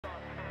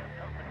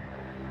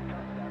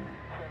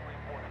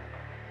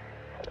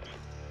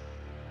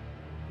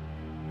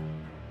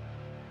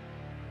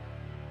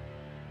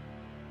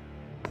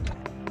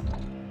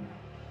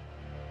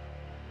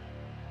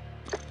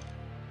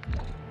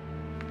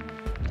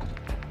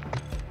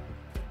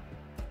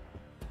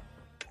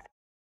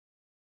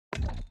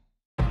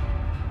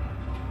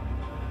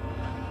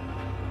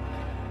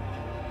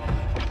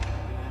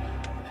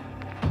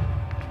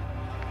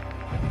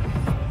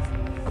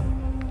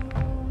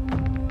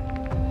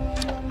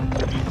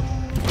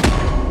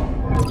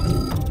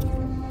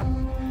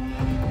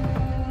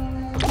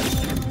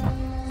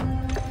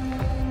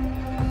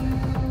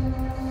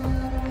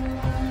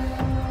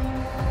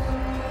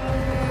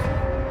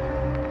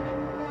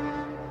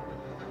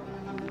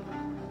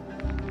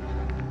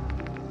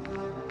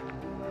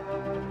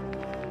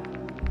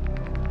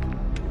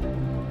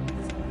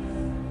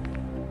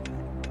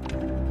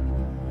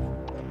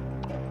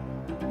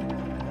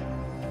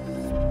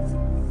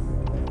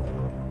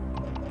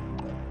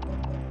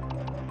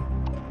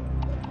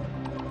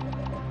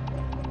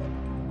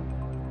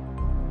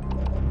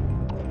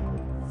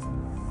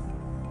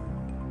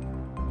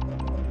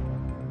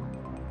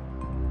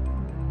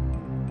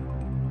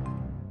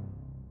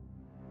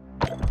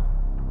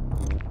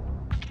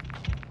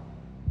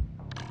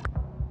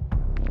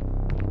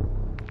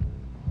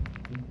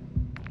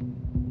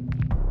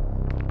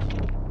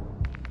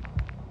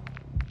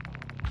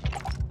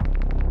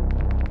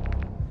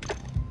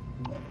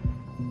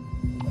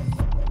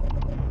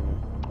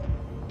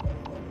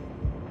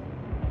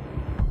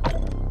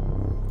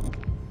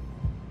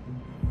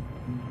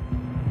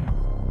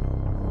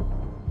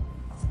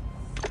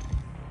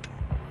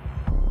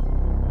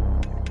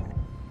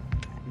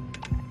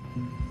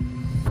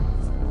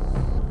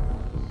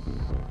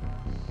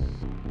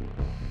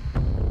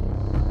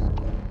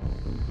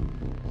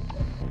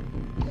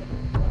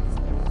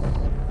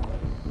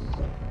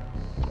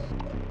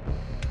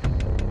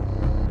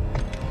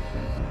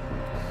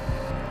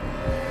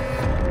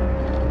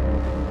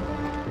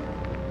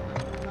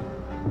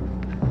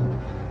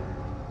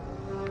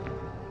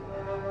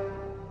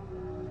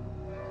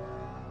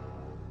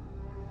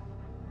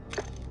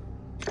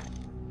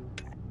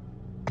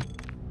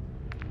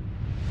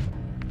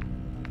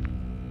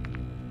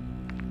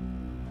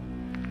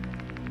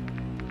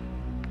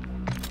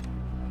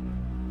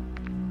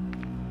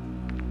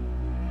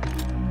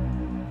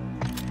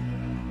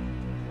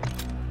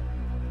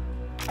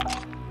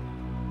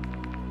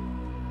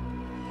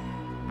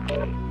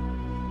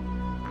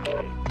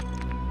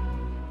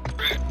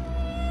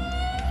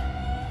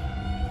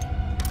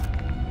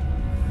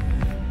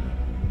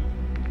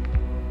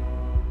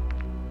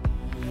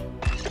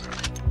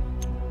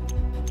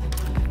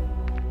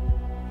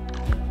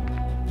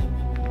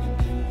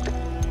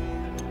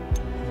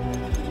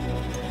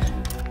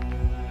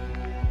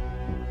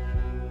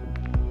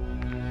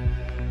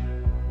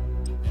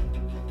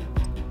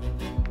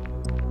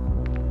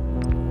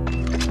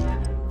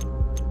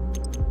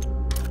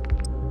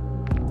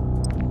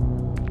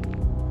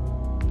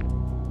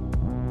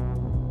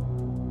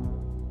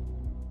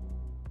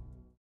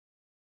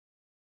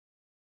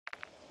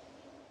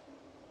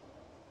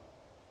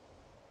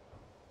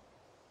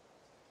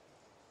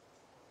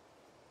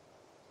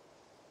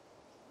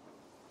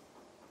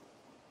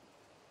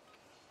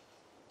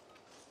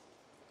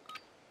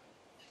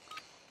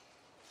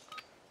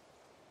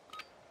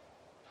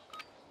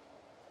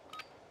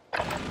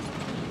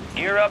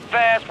You're up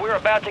fast. We're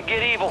about to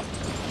get evil.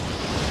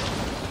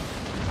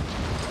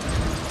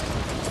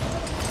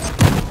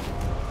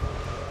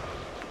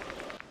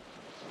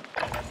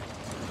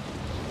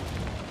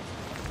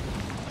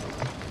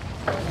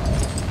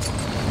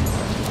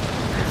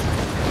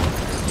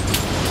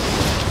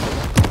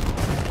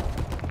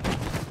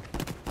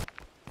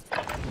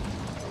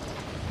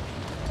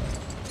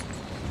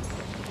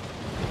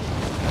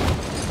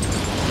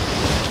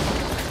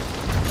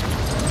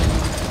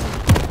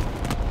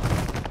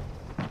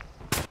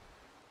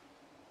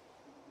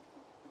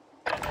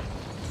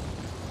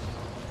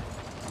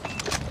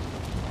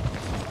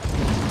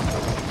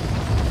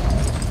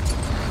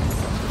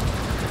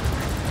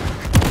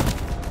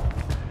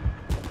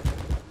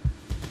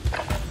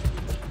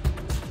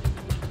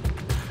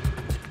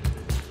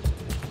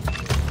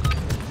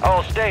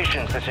 All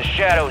stations, this is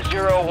Shadow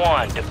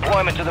 01.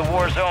 Deployment to the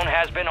Warzone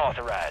has been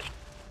authorized.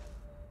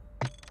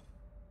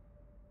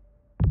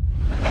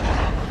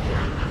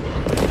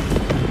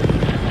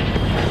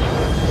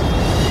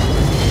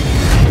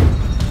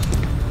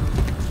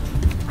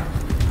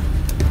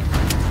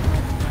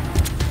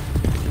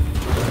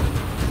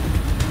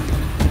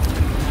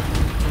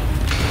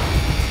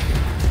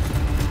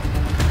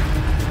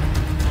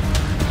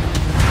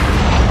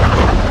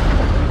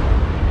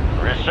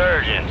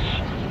 Resurgence.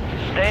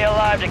 Stay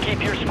alive to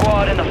keep your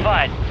squad in the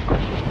fight.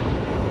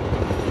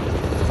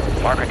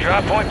 Mark a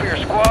drop point for your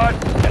squad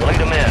and lead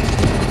them in.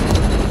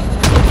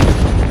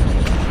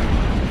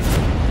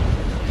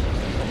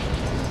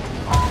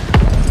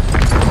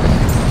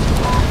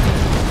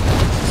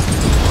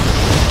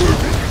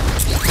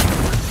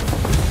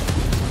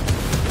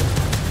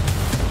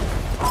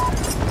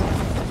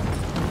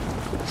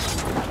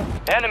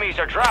 Enemies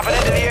are dropping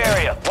into the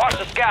area. Watch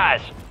the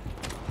skies.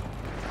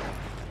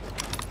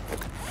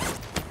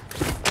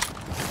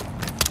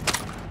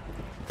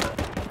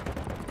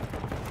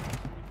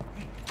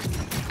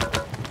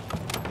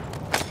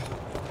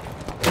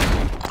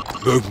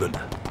 Movement.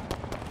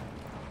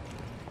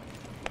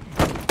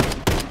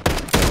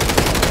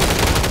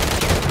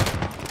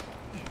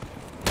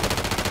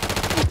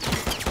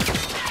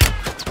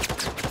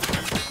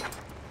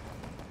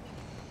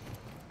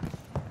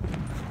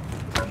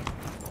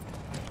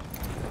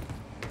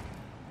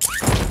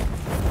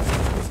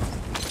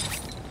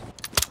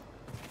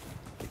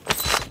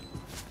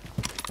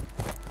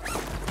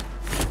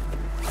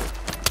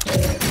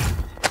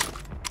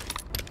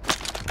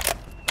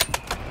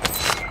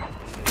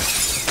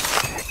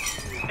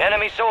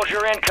 Enemy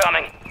soldier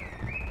incoming.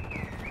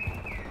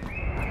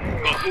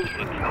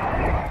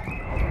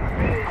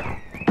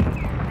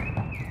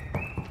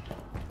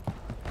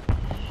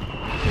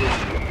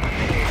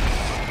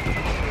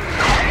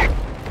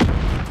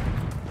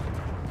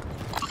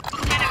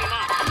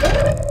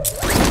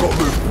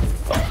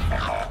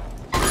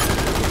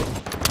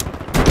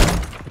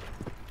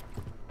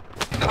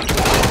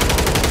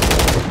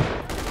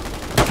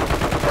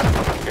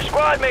 Your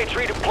squad mates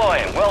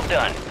redeploying. Well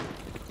done.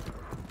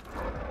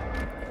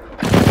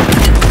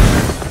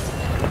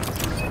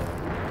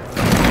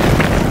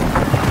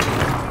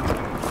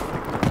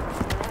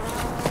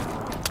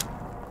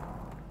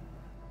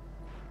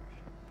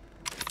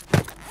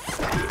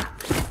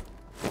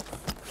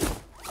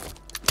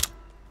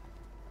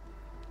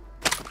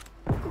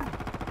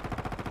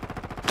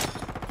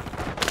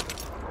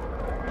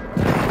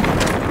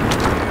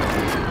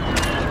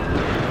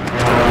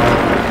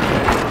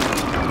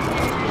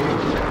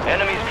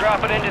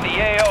 Dropping into the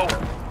AO.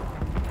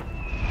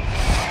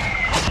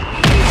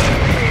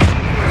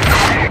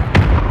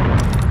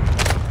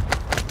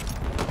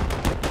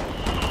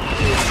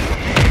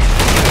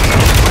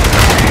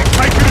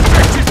 Taking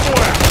effective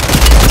fire!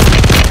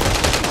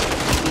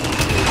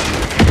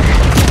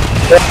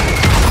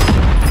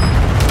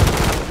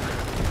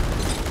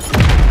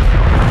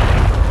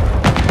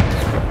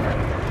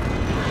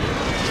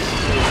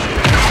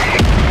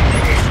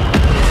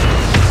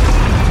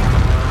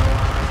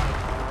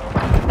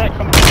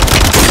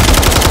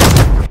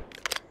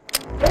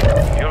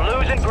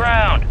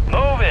 Ground.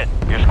 Move it.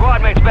 Your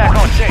squad mate's back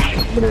on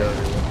station.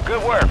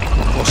 Good work.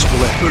 Possible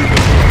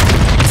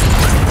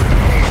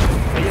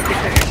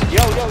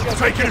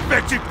taking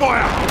effective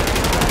fire!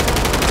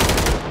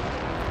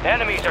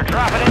 Enemies are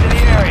dropping into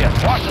the area.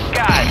 Watch the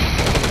skies.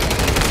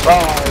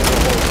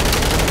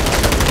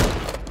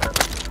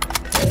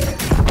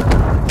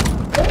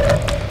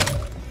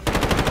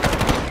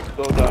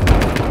 Go down.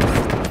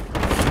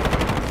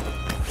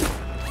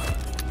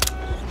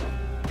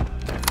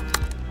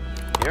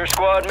 Your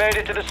squad made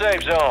it to the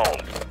safe zone.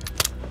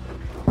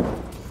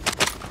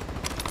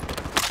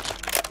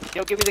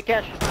 Yo, give me the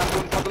cash. I'm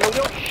going for the load.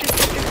 Yo, shit.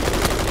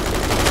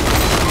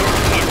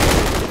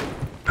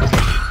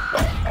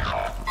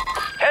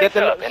 Heads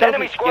up, an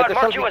enemy squad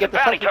marked you as a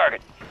bounty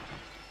target.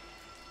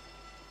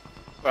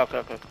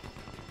 Okay.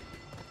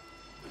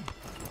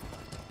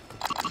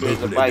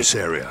 Movement in this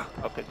area.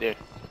 Okay, there.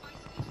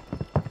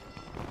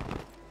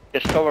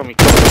 Just cover me.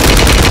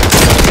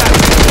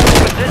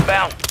 It's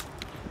inbound.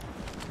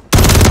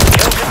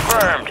 Kill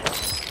confirmed.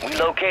 We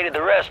located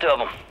the rest of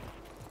them.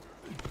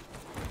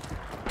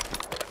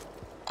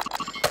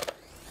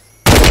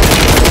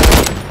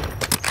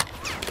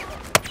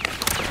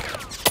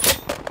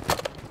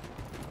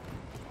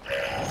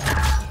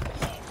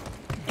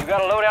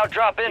 got a loadout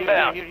drop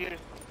inbound. Here.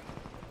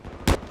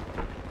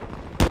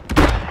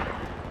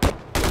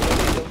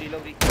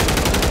 Loadie.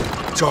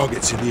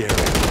 Targets in the area.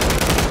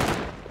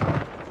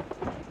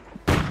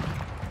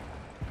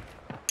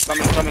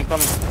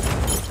 Coming.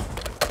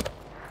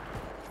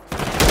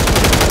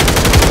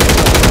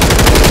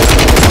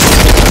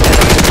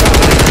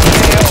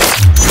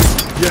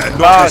 Yeah, Ah,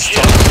 not this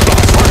shit. time.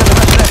 Marking the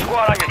rest of that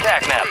squad on your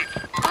TAC map.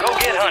 Go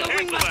get hunting.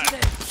 Enemy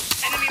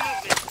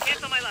movement.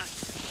 Cancel my last.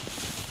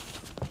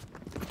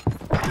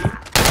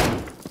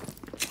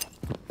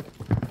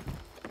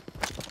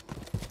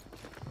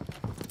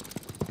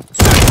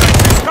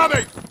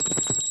 Coming!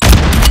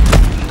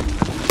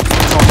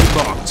 Target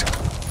marked.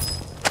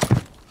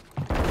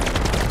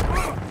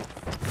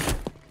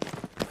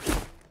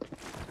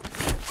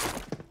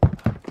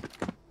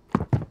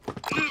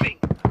 Moving.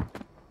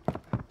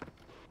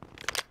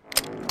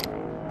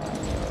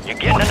 You're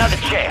getting another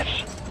chance.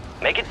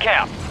 Make it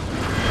count.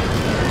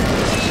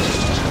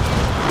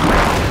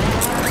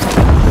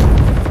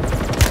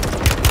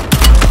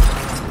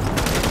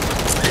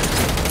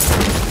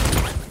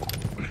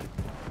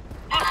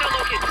 Hostile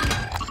located.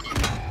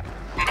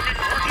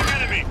 Marking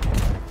enemy.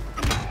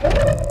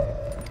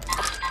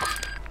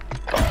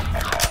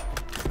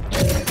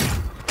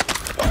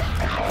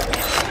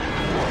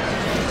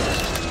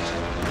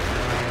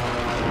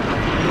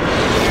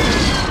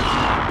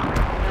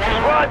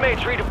 Squad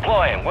mates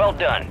redeploying. Well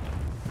done.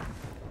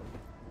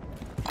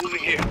 Moving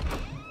here.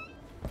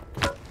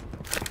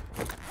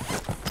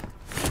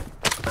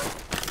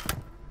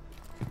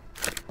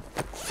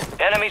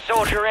 Enemy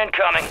soldier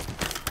incoming.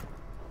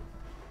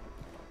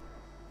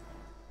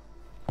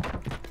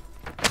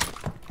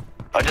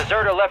 A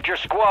deserter left your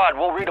squad.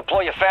 We'll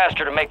redeploy you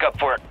faster to make up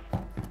for it.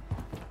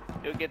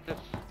 You get this.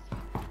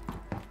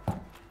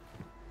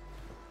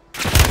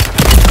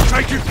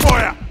 Taking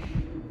fire!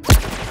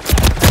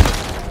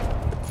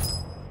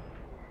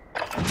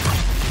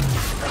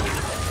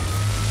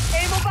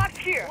 Ammo box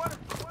here.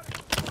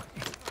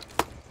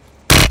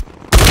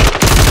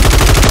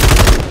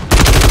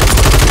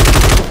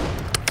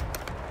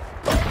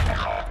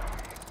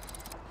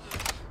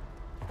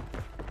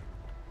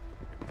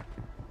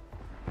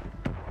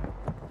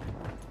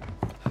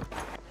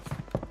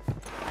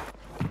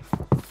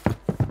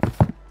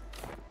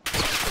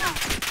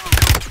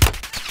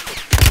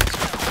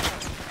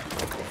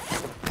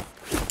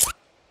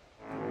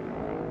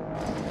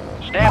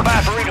 Stand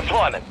by for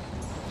redeployment.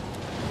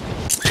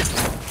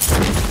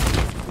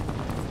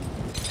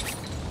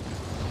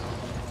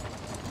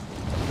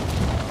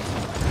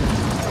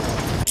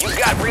 You've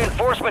got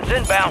reinforcements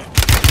inbound.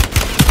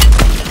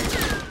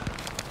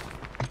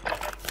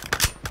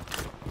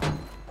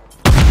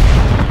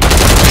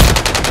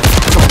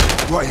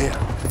 Right here.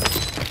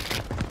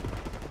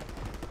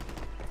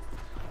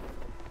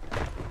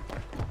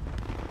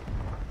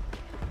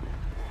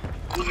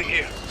 Moving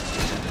here.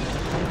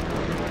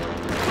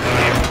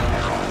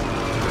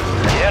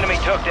 The enemy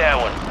took that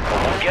one,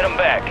 but we'll get them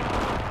back.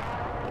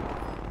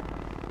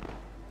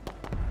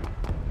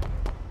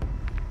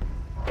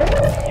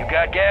 You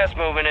got gas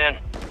moving in.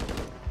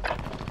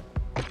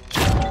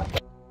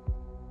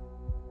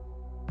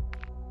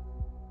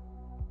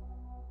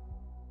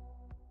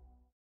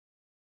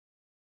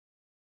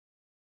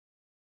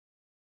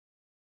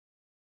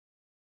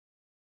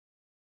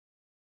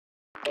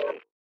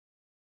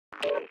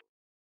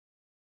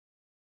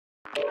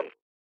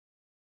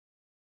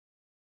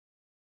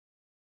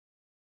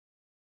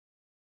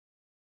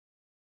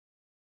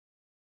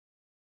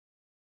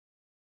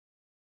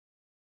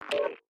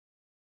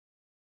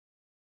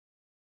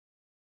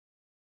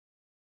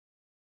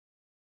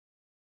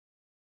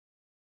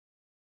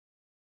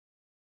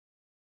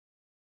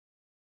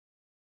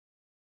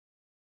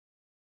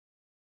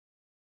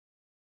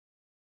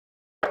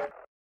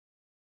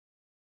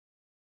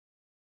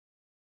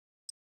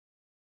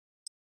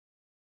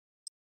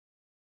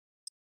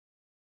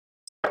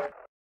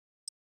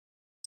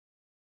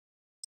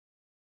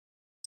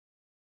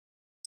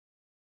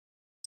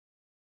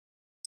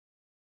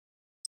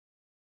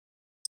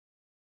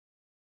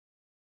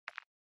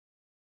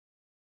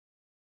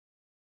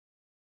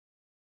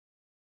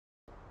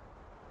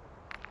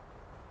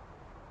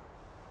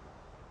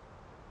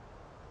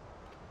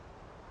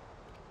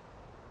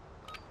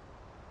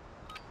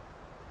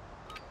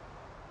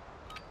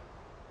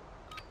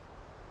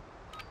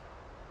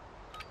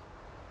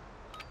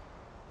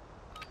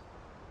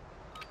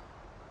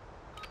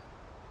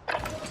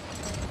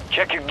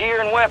 Check your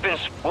gear and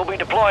weapons. We'll be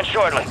deploying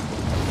shortly.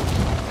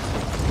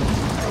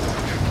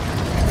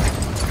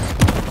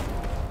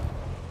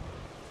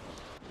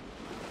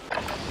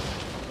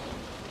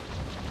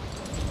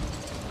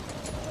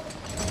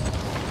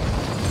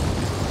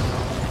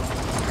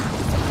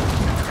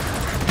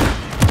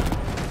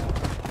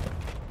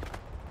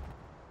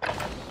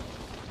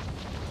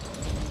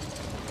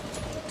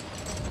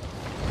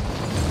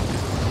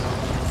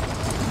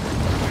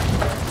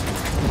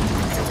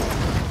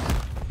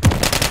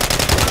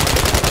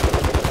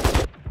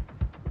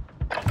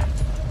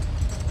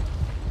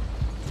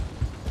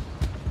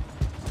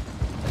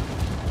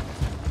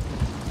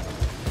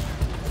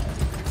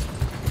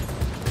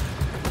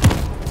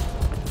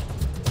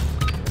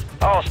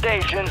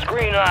 stations.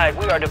 Green light.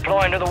 We are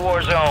deploying to the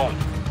war zone.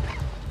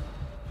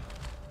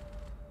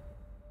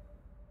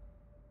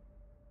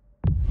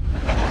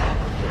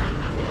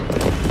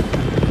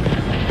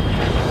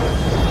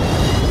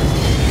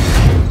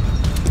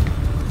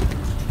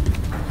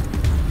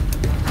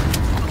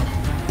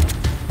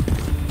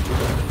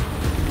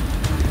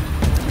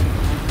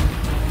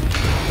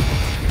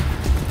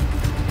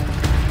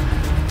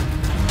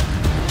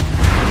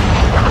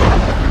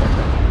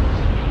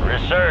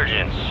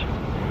 Resurgence.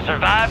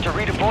 Survive to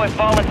redeploy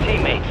fallen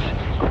teammates.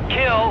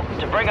 Kill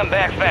to bring them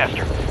back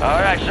faster.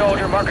 Alright,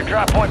 soldier, mark a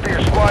drop point for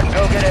your squad and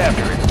go get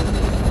after it.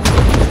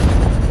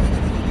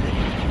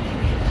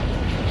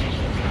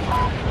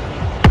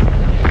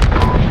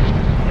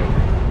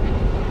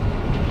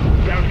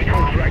 Bounty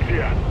contract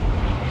here.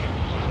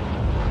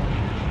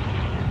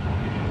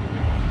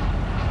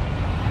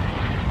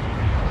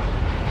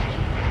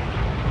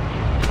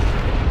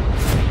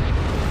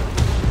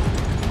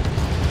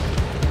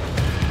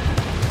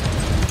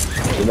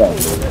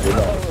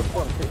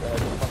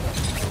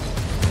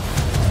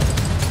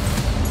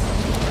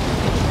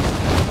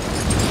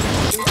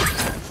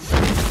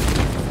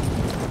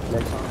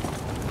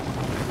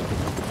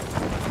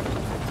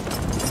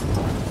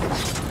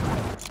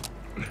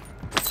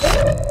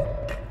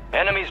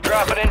 Enemies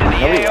dropping into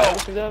the AO.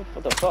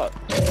 What the fuck?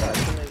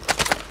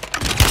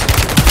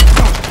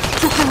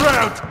 Took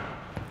around!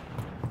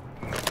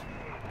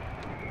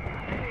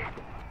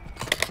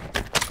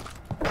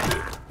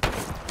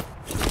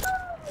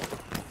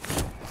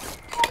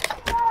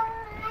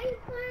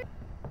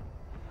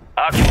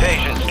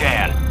 Occupation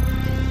scan.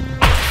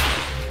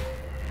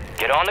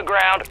 Get on the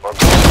ground or go in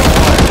the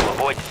water to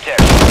avoid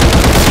detection.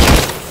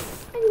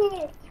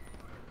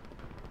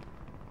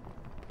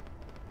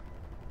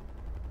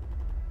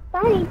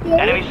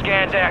 Enemy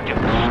scans active.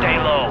 Stay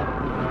low.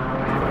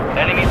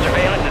 Enemy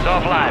surveillance is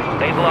offline.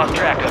 They've lost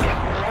track of you.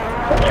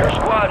 Your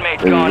squad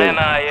mate's gone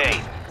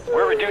MIA.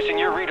 We're reducing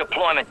your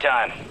redeployment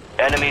time.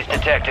 Enemies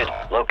detected.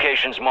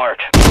 Locations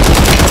marked.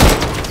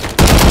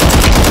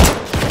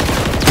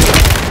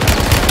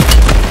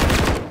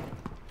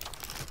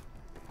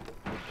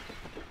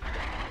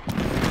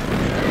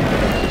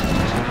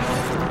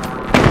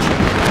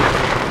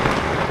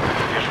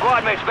 Your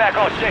squad mate's back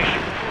on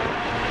station.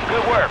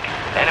 Good work.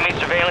 Enemy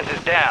surveillance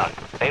is down.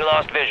 They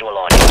lost visual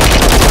on you.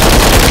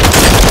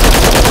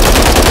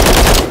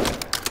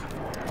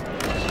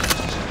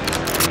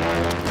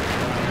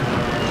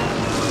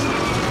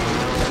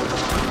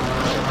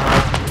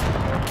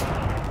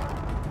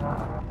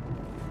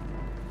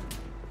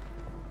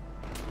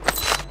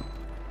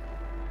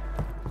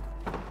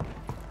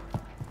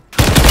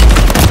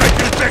 Take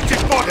an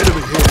effective fire!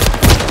 Enemy here!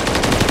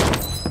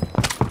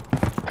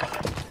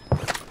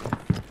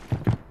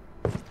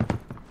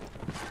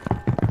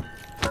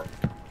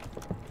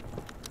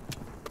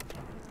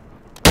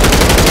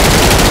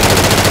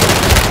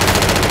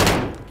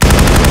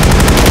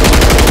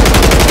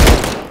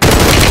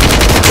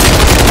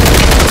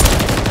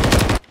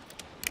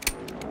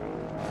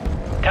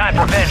 Time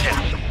for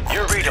vengeance.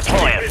 You're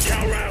redeploying.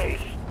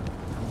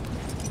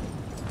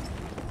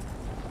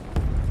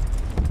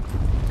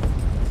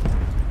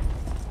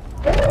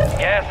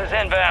 Gas is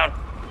inbound.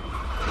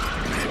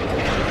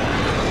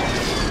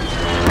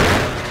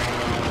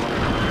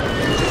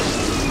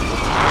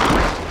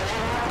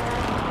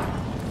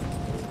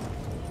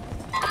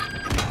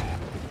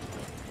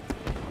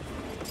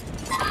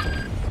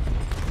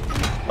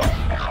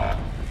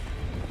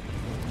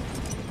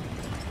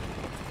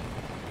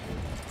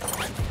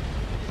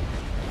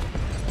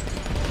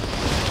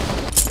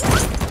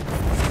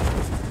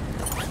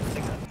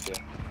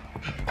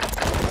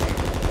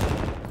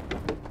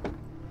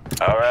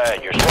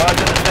 Alright, your squad's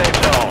in the safe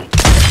zone.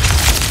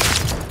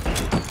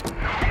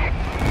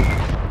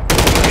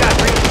 We got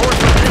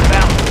reinforcements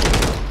inbound.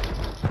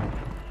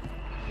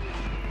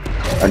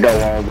 I got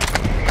one.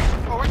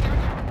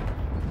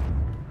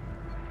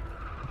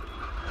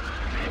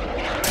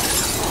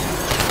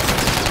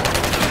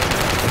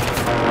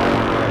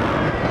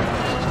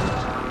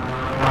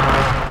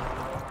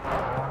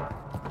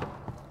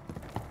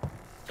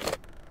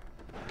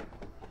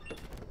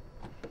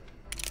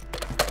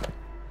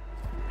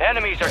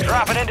 Enemies are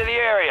dropping into the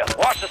area.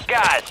 Watch the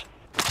skies.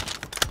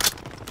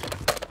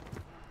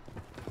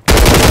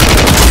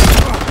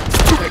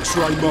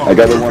 X-ray mark. I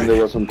got the one that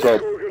was on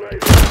top.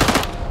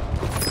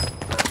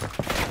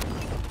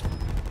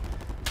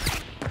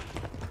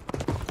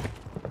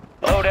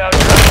 Loadout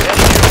truck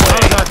heading your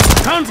way.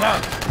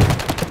 Contact!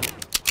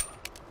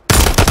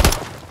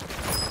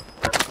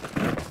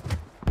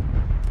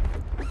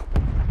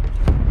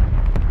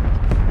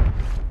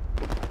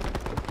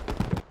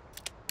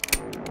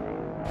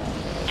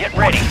 Get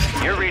ready.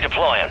 You're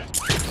redeploying.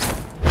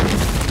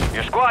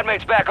 Your squad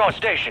mate's back on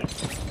station.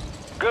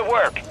 Good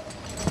work.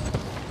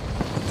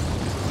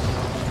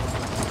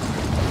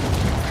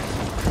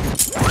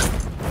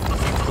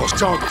 Lost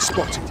target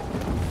spotted.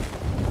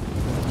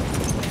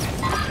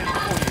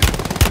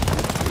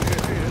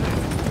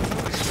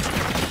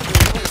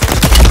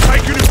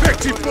 Take an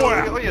effective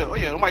fire! Oh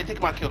yeah, nobody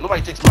take my kill.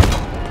 Nobody takes my kill.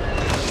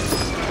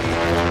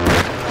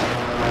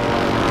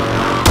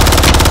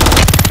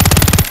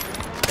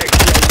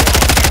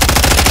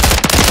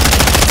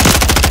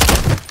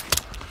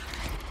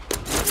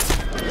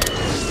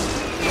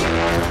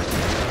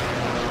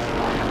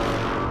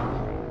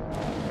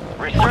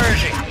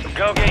 Resurging.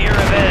 Go get your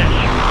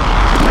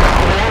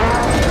revenge.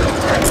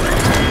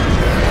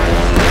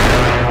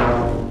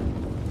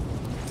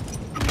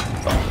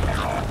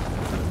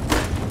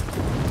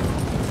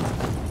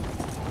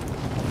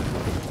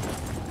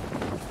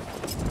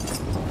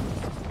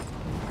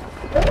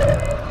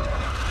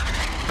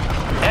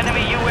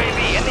 Enemy UAV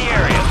in the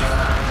area.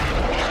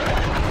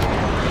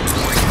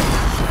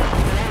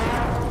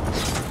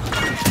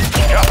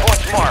 Drop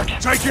points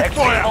marked. Taking XP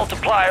fire.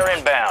 multiplier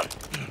inbound.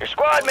 Your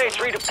squad mates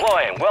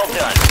redeploying. Well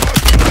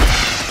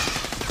done.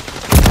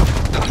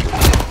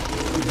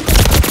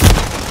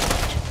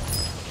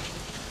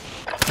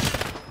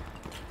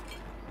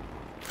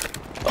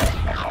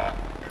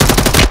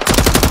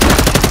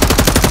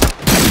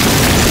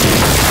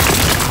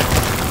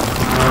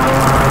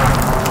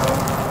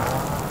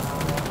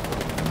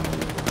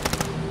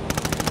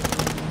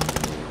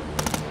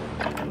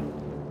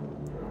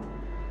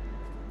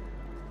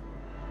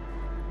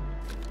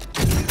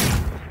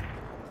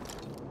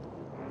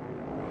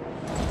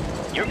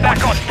 You're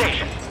back on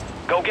station.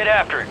 Go get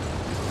after it.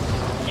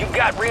 You've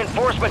got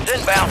reinforcements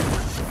inbound.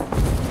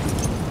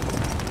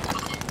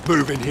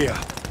 Move in here.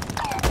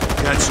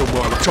 Cancel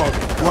my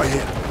target. Right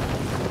here.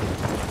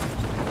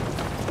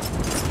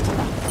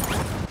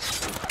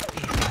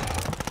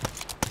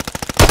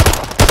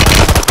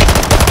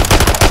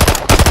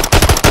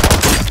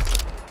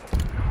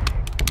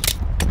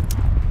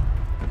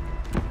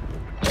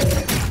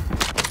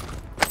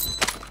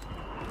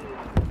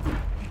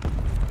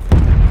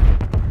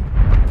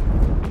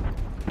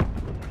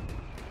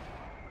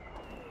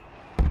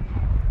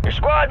 Your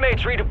squad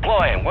mates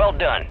redeploying. Well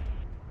done.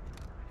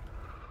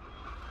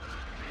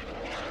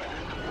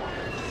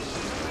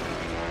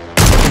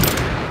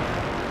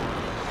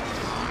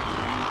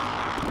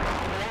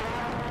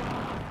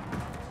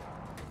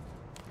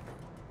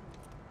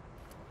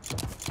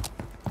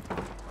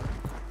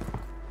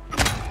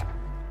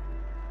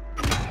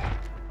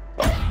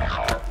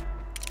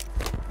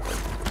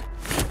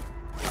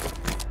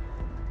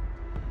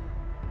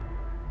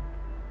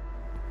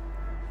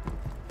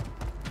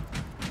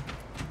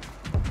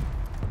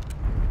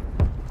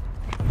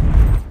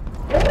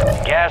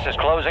 Gas is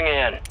closing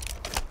in.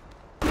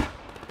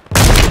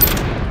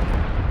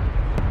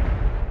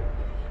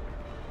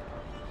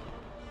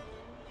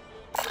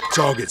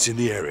 Targets in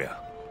the area.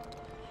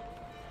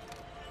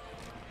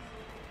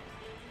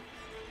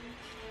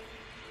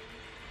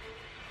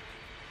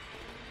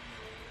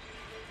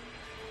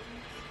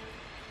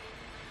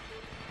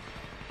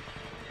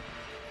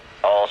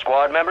 All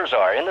squad members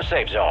are in the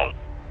safe zone.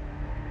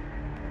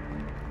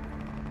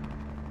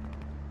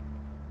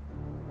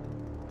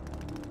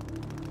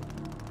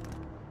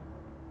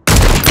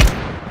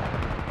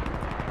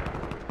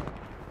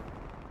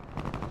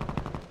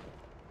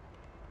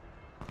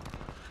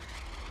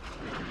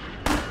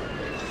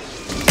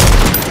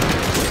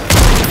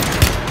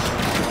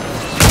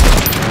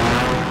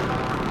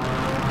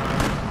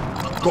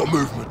 Got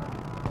movement.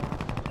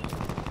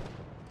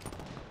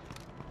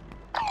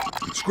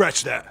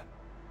 Scratch that.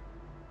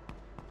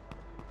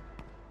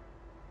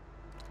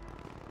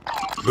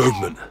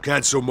 Movement.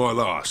 Cancel my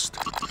last.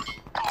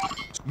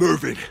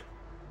 Moving.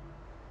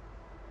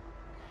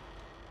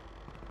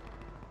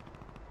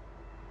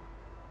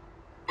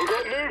 We've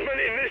got movement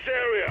in this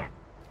area.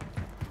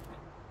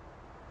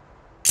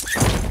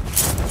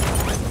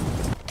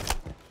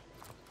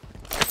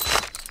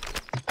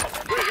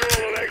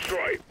 Visual on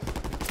X-ray.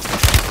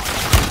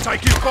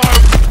 Taking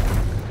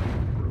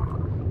fire.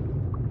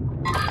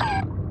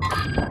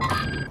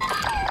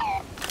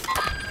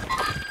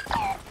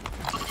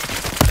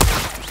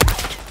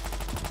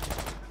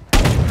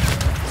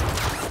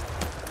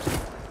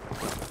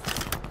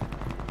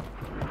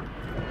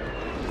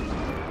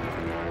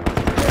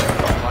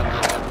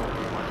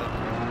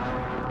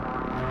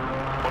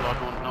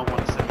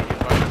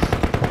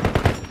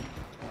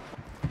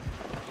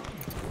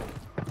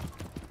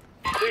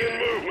 Seeing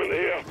movement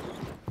here.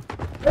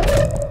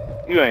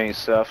 You ain't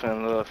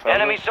suffering, little fella.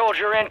 Enemy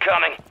soldier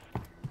incoming.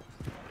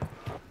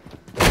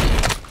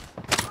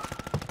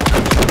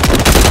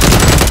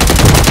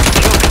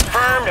 Kill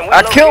confirmed and we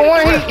I killed located one.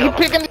 the He rest of them.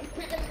 picking.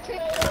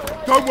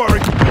 Don't worry.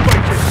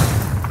 Make it.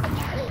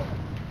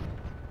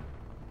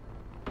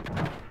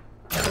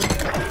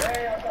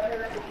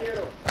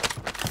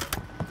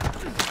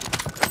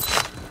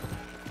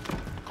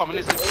 Come on,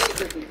 listen.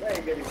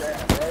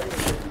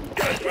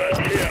 Gas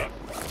man here.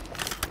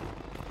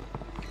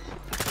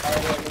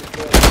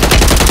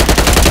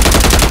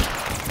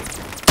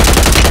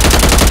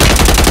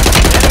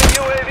 Enemy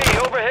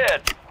UAV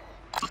overhead.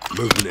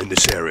 Movement in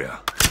this area.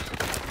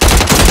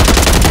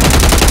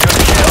 Good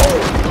kill.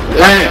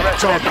 Damn. The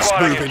rest of the Target's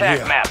squad on your moving attack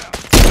here. map.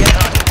 Get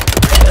hunting.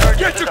 Resurgence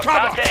Get to is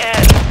about cover. to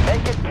end.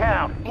 Make it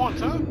count. Come on,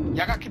 son.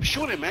 Y'all gotta keep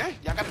shooting, man.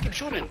 Y'all gotta keep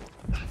shooting.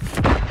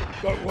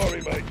 Don't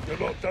worry, mate. You're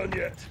not done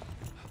yet.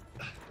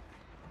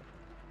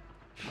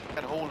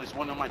 Got a hole. This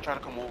one of them might try to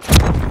come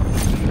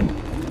over.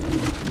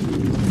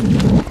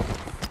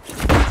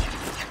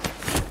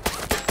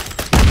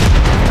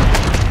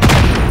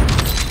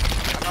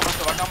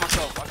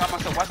 I got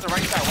myself. Watch the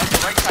right side.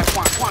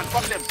 Quan,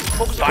 fuck them.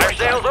 Focus on the Fire right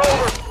sales side.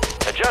 over.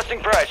 Adjusting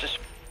prices.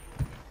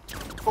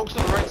 Focus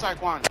on the right side,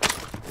 Quan. Get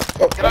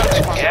out of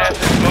there, Quan. Gas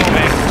is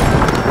moving.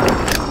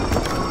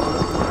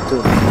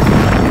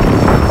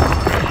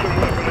 Some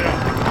weapon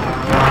out.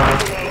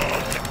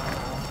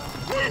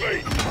 Move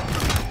it.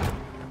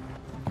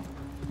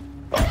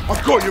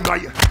 I've got you,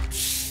 mate.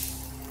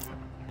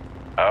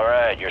 All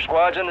right, your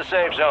squad's in the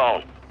safe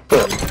zone.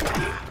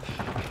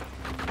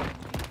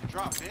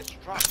 Drop, bitch.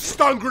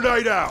 Stun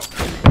grenade out.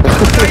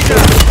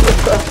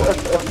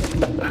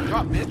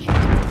 Drop, bitch.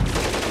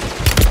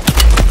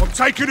 I'm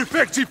taking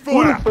effective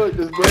Who the fire. fuck is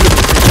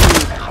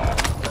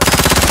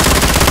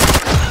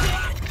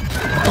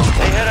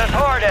They hit us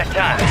hard that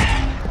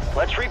time.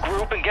 Let's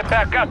regroup and get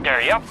back up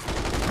there, yep?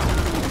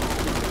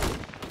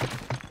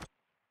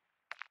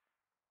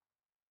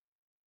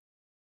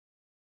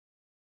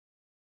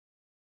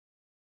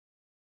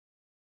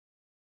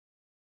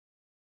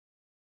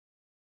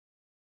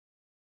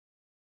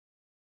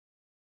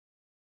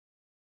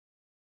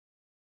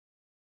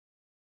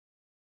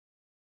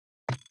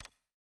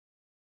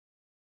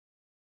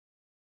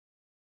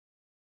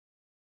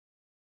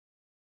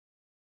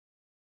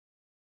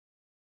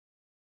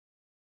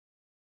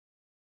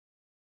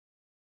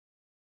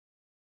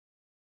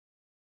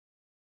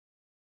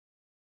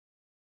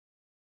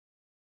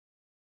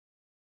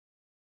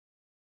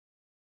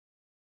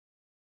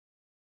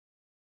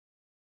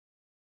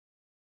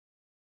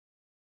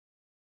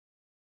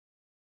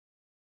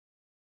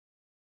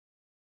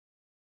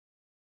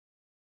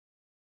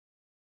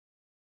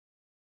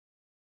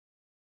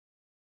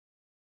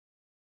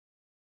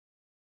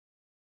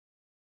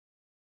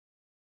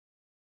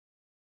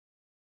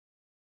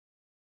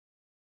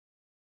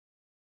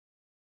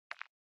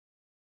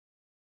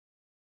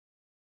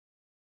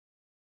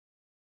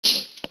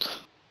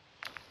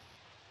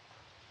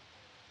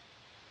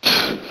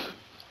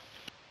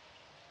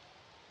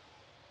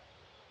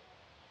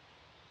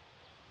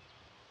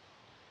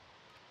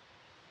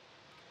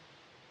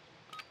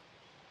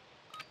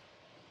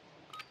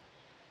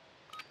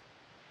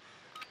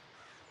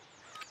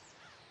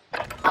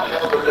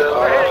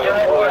 We're heading to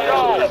the war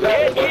zone.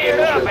 Get geared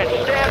up and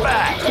stand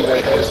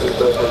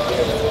by.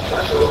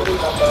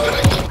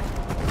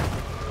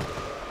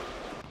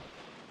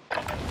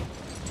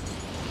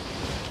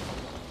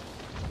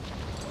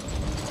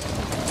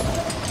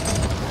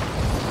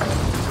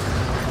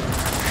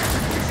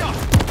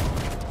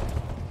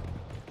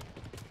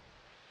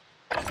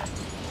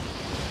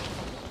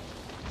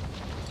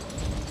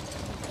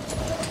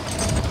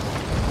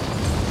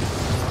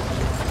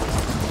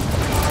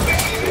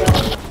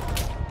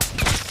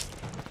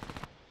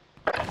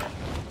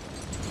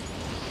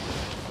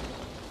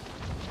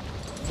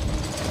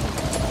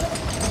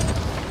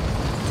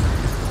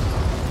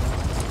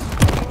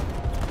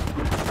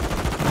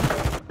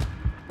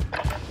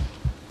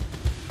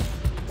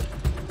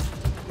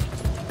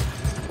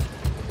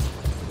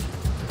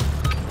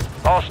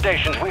 All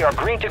stations, we are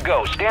green to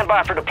go. Stand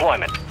by for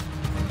deployment.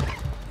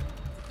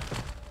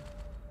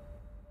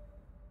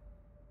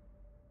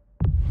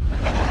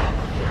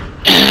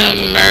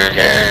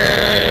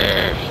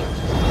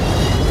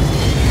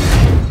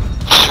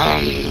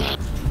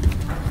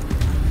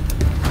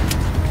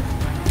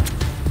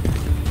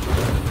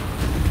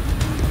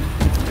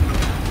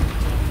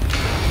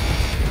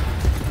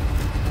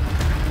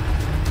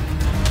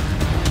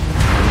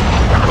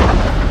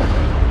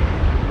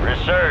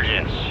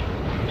 Resurgence.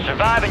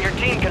 Survive and your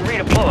team can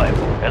redeploy.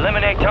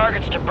 Eliminate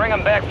targets to bring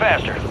them back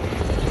faster.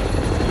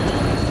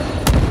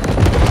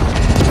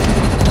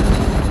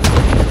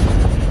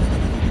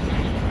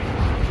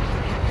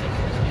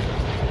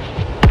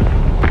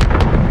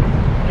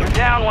 You're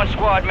down one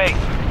squad mate.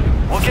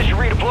 We'll get you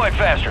redeployed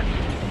faster.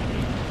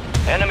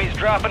 Enemies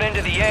dropping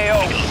into the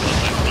AO.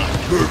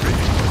 Moving.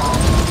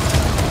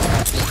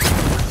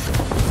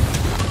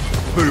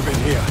 Moving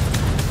here.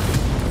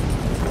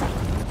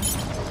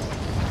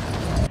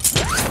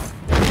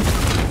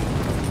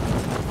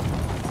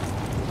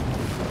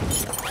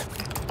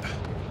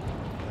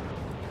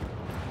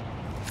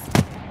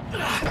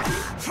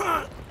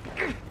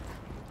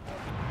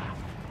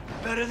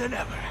 Better than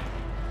ever.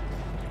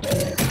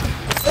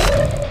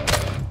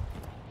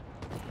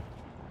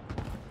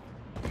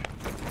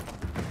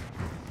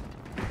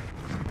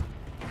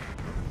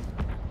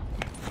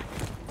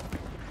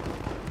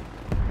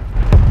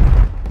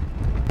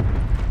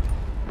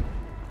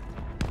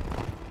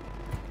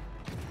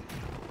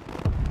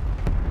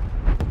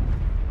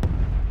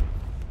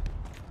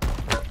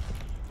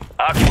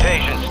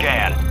 Occupation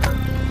scan.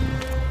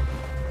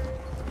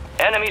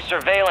 Enemy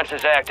surveillance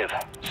is active.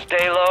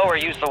 Stay low or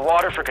use the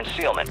water for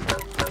concealment.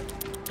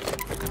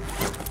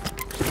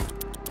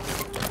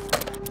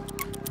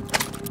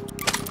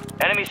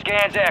 Enemy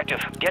scans active.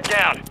 Get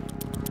down.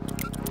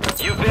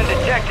 You've been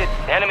detected.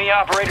 Enemy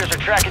operators are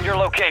tracking your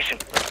location.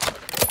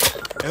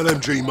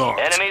 LMG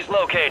marked. Enemies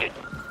located.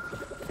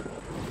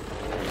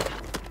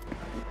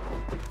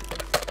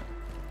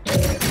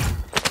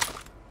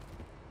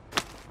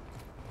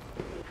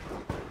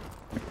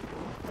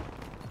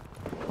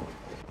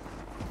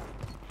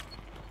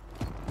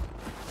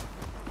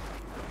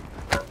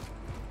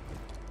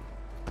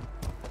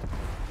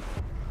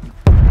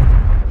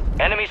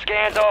 Enemy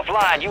scans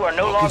offline. You are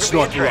no longer being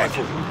Sniper tracked.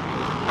 rifle.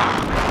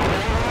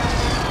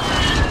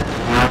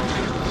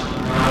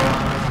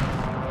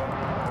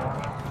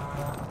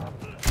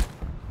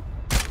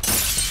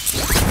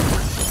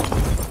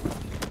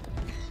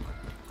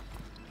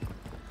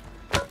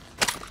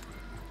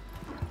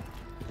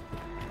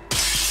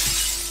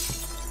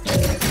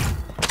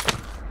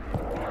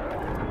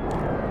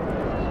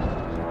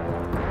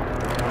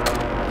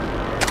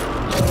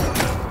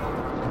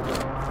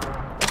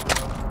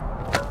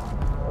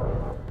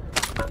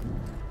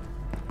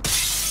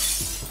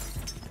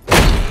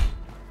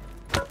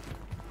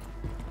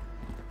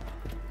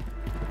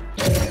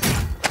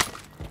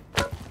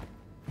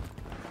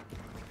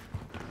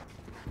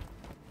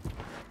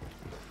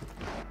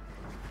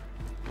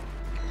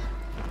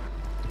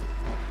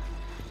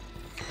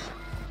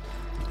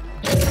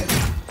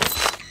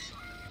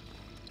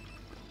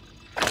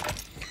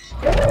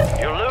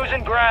 You're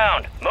losing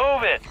ground.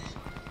 Move it.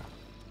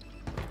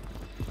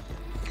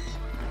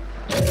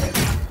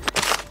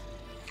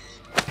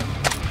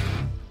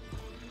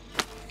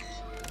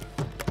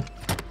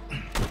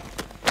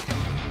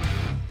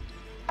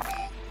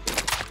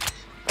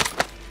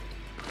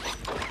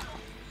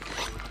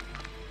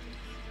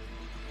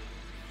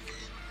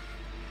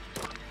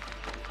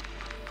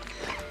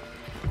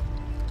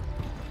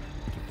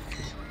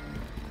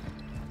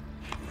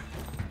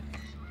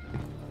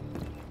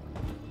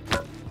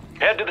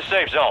 Head to the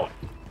safe zone.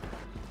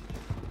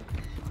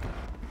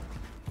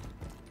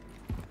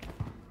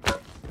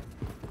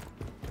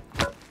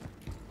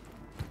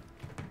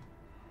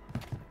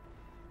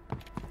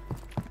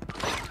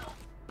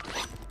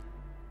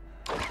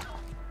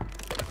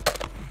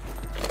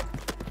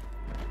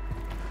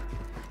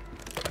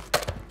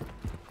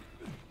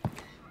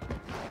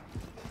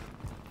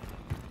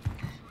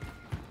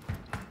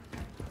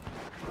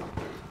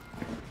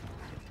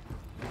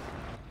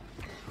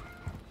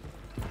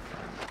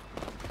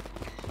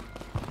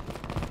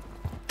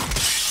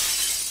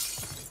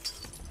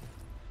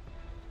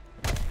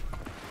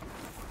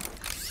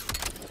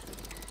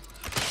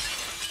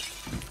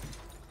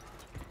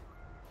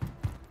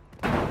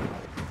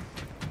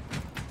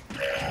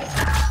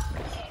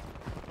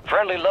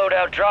 Friendly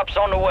loadout drops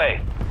on the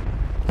way.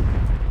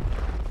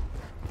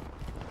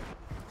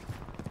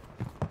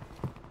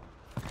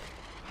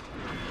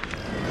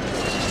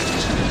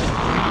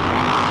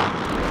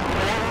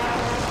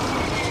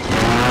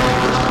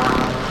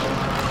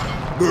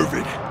 Move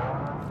it.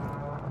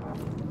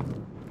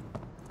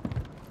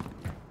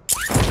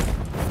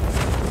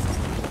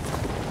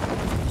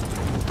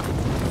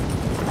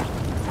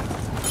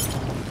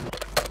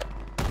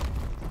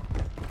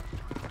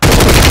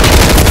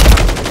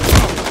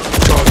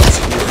 Target's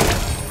here.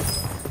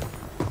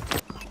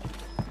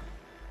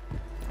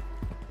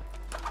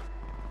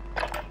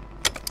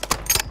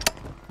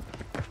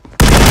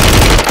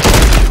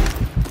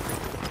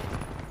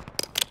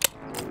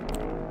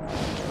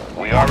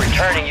 We are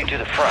returning you to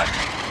the front.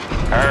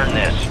 Earn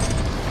this.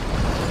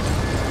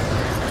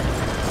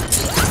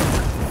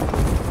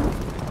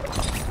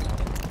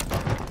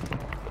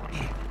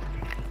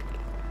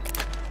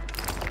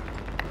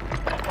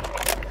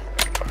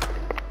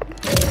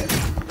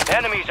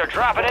 Enemies are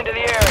dropping into the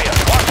area.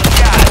 Watch the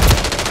skies.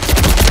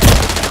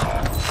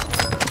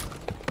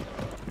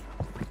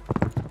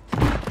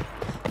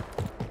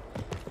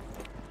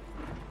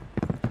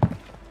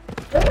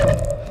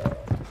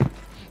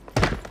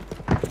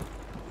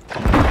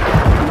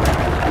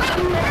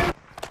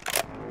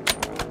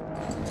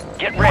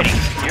 Get ready.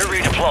 You're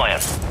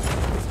redeploying.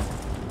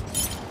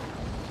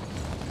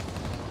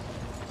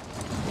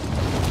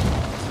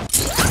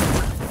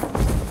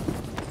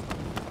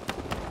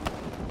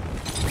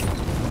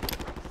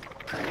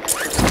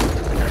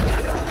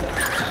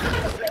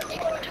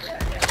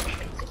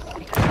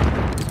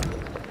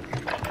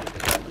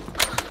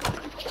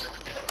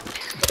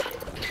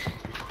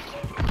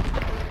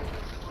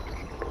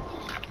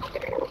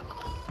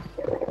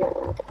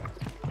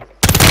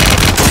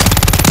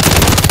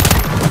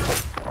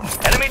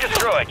 Enemy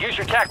destroyed. Use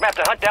your TAC map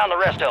to hunt down the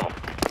rest of them.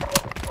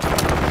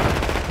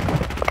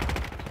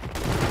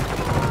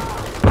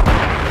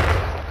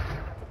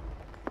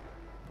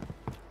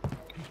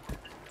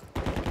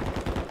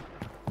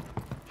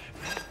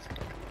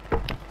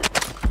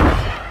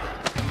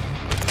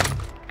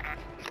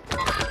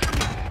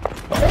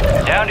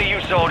 Down to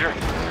you, soldier.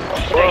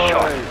 Stay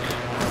sharp.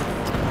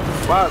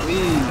 Why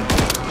me?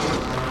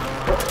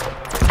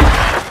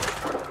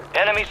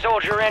 Enemy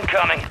soldier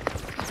incoming.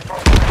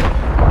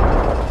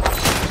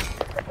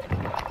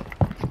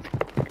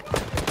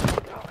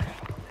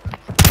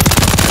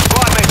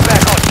 Squad mates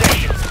back on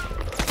station.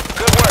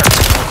 Good work.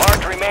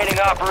 Mark remaining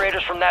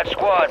operators from that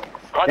squad.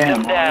 Hunt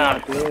them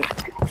down.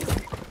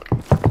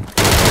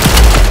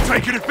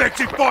 Taking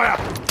effective fire.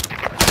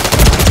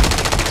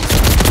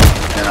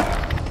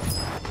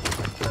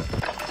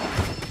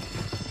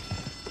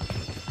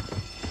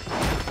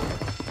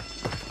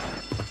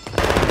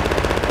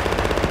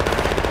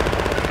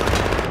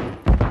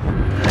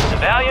 It's a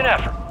valiant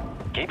effort.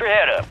 Keep your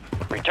head up.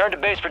 Return to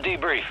base for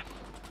debrief.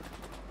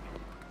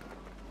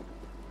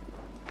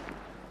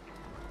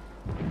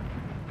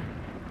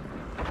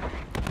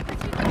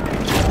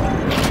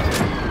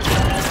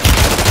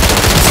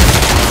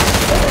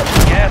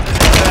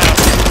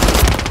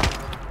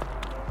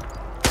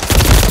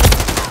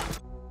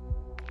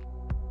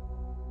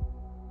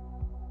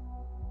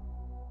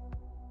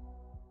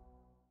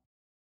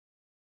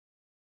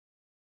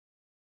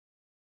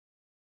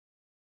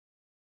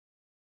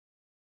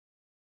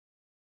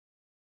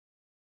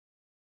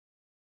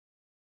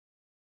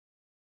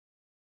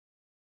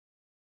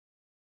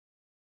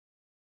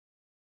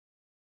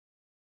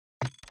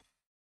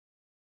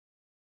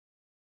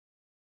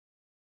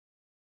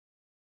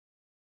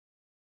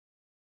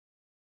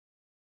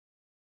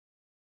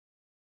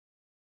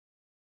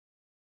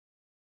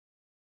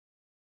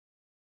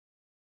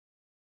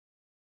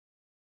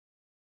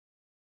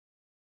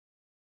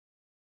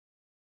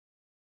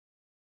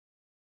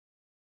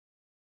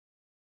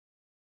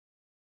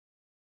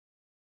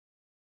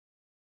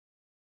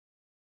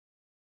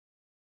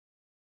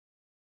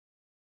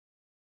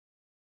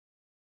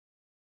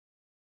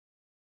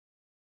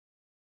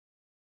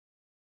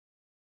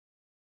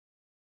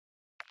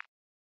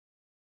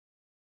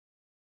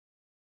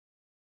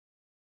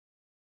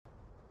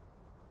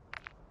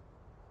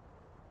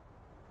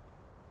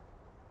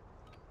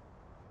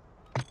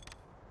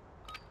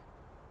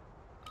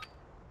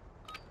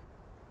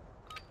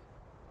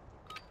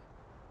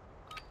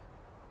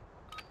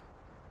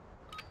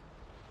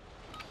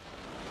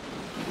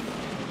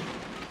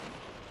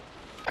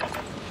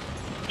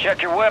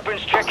 Check your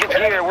weapons, check your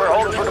gear. We're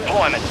holding for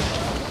deployment.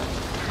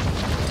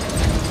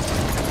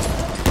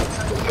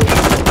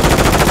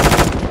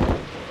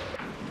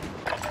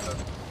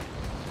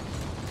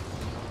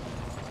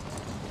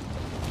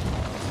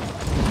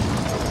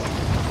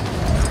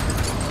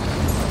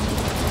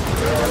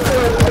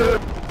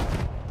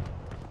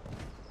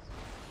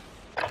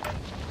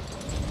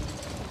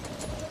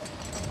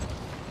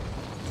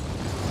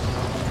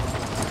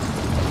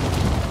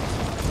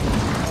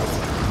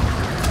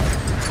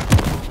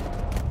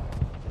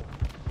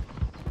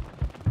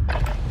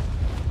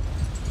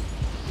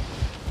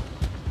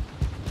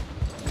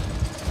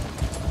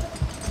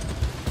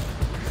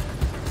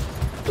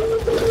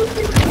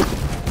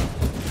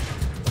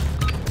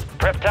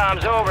 Prep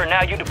time's over.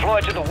 Now you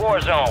deploy to the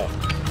war zone.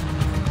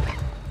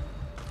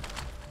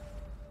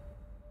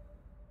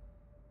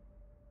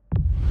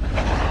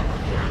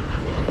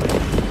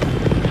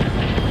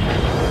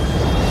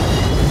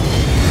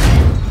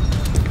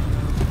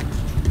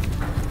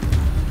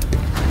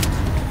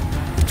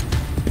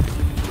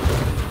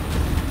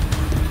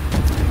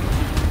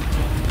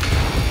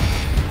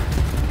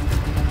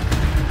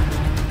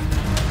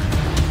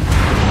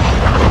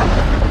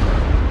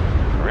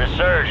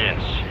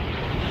 Resurgence.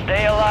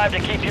 Stay alive to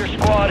keep your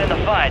squad in the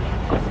fight.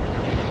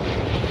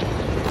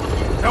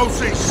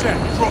 LZ set.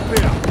 Drop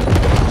here.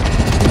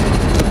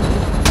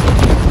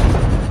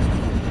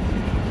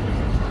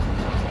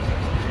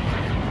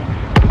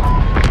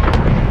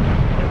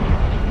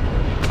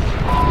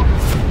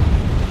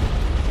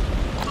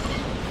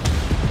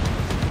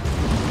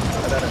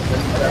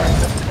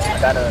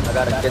 I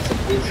gotta get some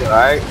pieces,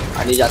 alright?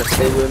 I need y'all to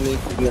stay with me,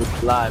 keep me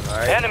alive,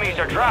 alright? Enemies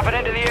are dropping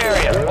into the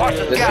area. Watch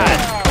the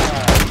skies.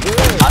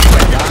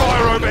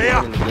 Fire over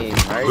here.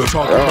 We're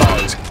talking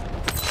about.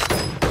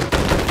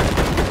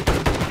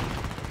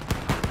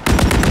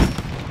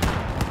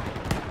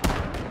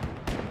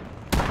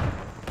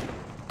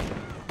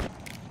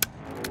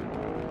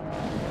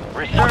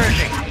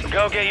 Resurging.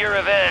 Go get your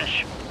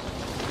revenge.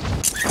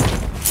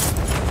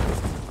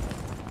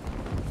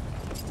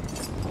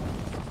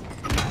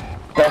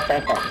 Got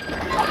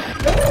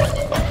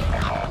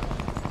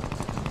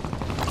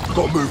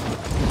movement.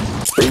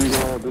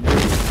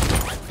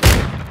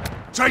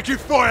 Taking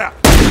fire.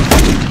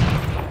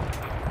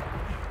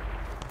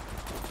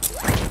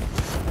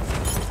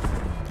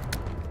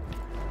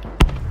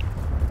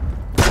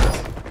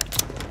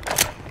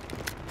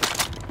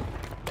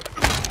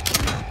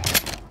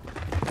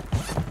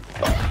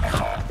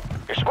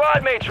 Your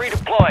squad mates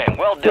redeploying.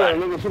 Well done.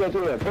 Cancel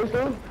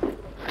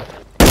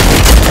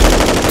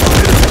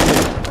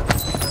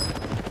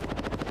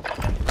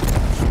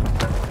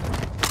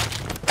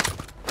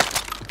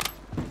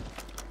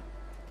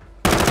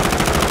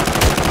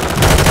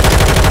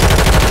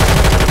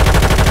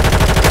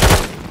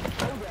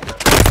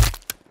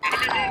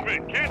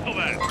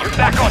that. You're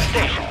back on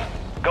station.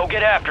 Go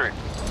get after it.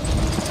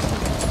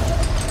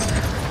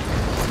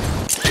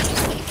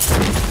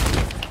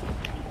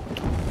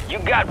 You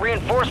got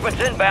reinforcements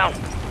inbound.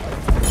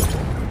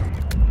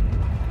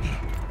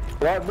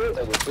 What, bro?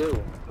 That was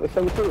two. What's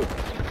up with two?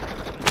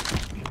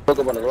 Woke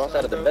up on the wrong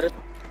side of the bed.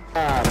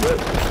 Ah, bro.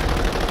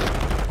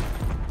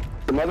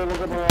 The mother woke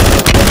up on the wrong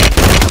side.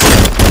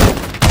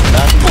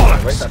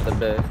 Right side of the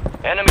bed.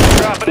 Enemies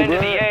dropping into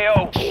the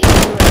AO.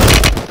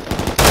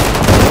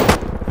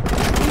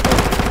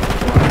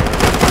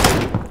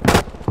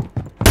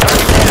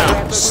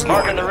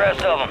 Marking the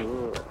rest of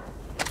them.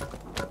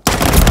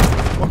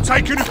 I'm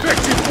taking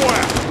effective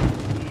fire.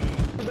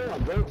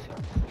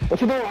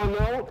 What you doing,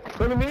 Arnold?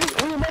 Come to me?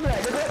 Who you mother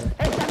at, nigga?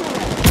 Hey,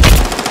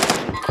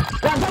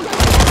 stop doing that.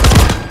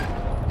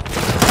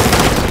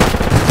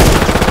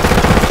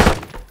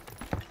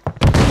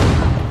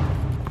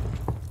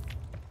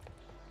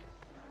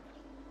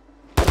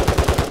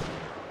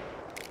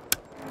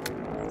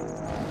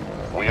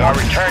 We are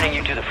returning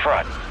you to the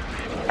front.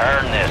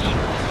 Earn this.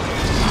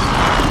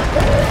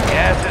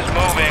 Gas is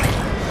moving.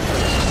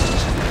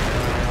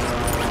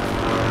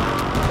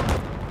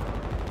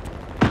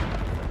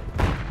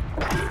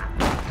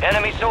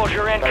 Enemy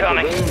soldier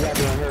incoming.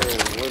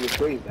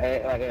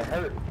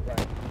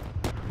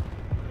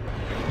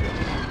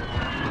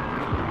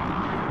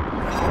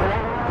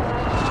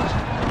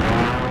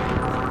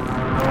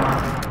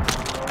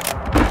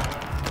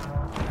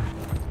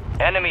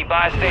 Enemy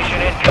buy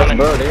station incoming.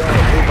 Bro, they on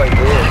the move like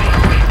this.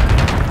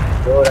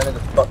 Bro, that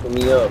nigga fucking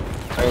me up.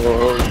 I ain't gonna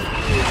hold you.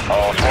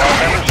 All squad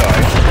members are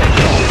in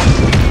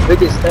station.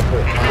 Biggest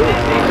stepper.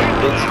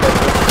 Big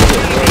stepper.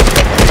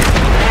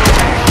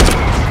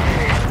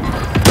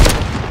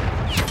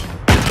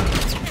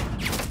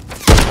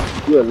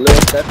 You a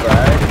little stepper,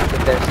 alright?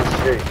 Get that shit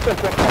straight.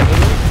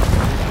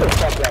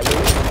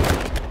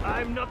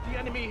 I'm not the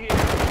enemy here.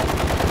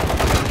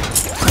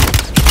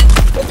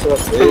 What's up,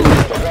 bitch?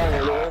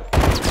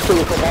 Use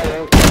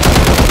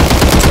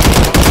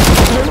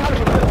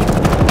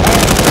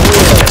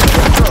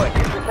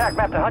your attack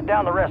map to hunt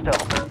down the rest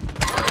of them.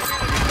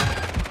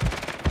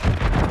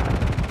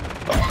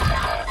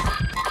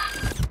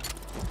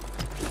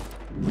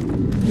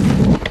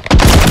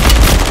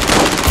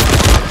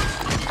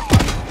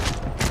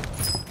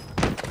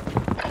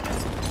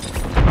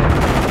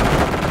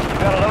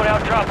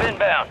 drop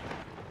inbound.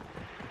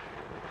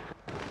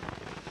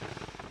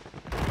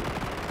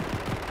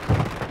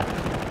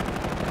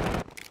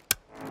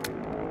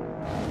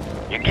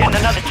 You're getting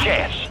another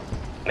chance.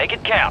 Make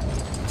it count.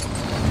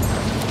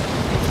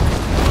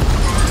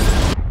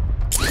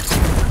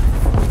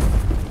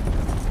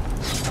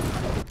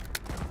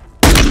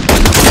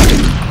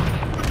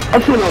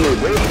 I'm sitting on there,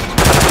 bro.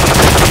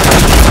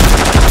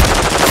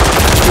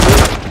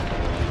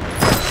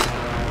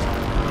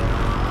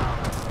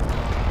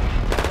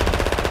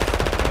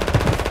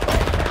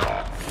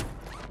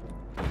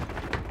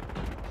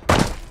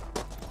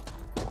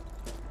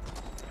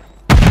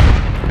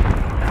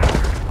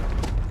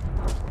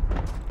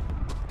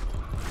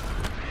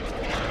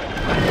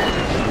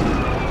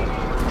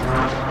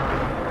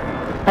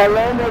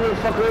 Hello,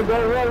 motherfucker,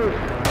 don't worry.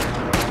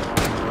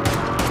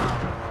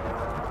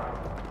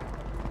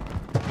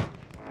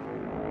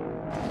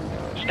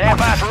 Stand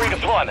by for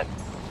redeployment.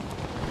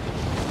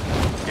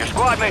 Your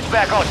squad mate's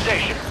back on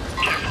station.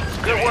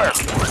 Good work.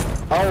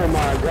 Oh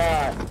my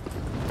god.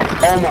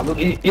 Oh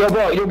my, yo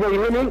bro, you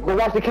hear me? Go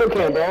watch the kill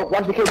cam, bro.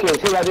 Watch the kill cam,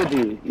 see what I did to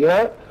you, you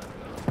heard?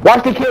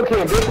 Watch the kill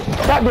cam,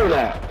 bitch. Stop doing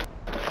that.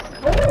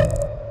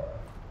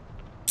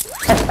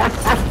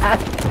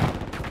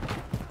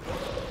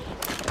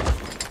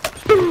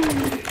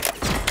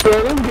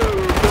 Good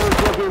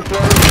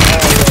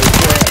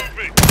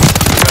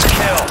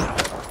kill.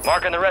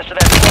 Marking the rest of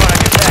that squad on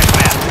your attack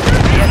map.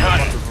 Get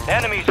hunting.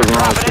 Enemies are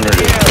dropping into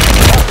the air.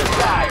 Hold the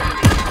fire.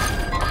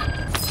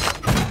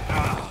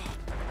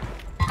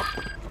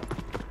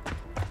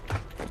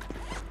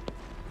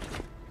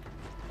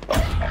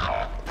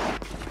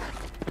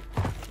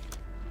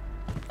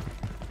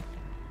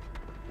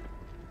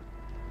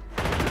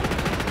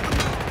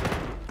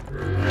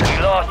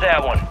 We lost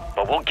that one,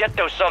 but we'll get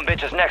those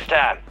sumbitches next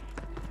time.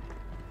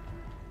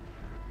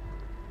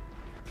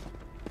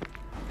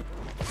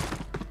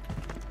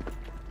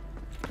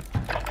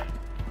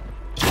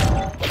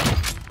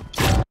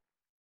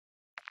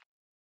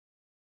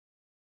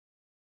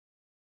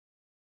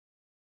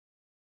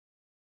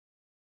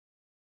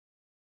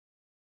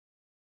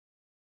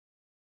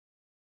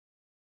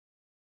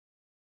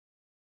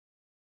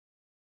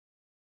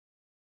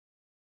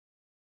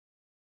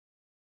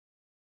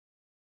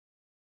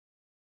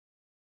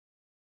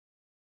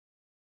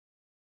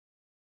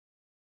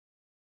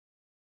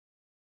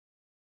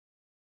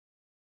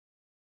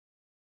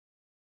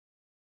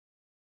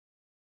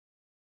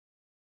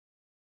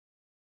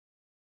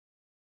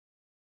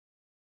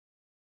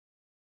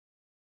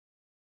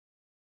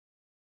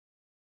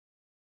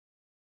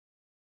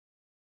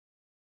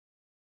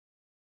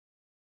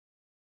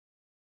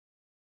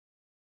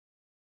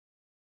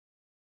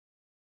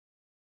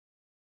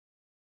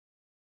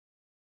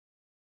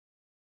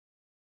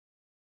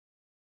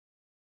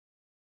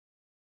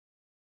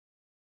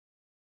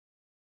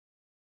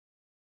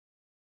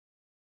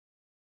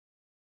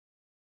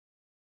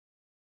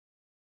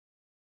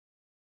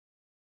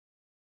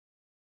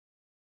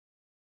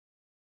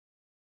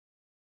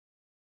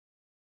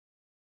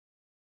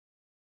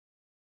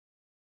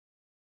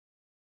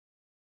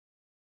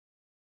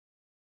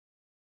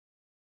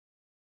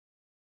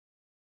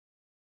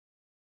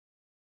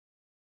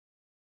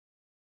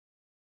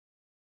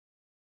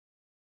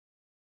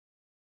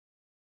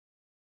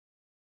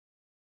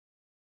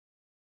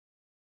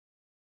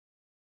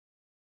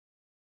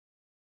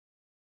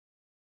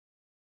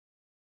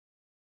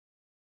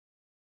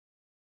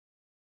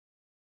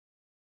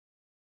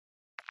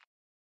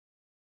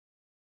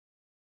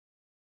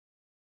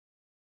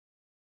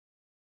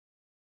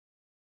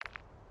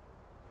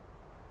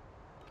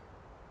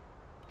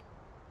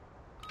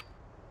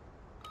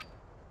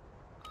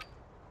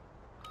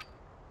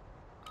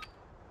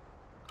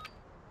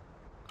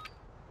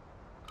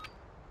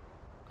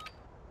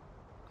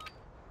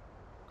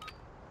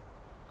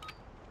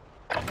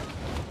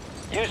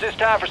 Use this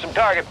time for some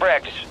target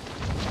practice.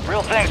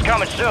 Real thing's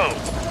coming soon.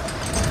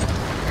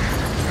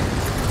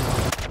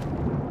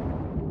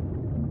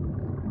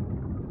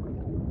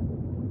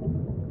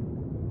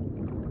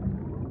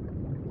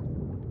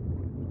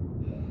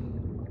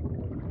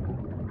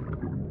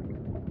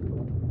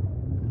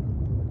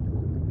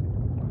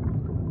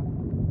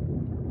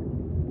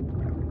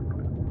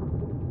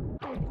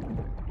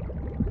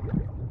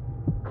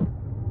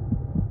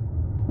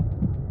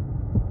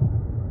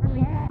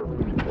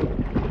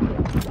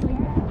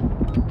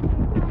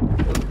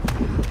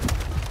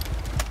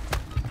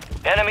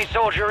 Enemy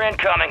soldier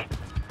incoming.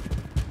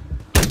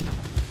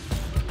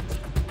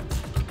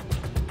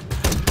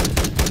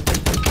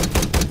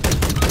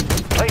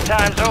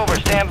 Playtime's over.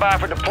 Stand by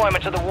for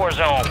deployment to the war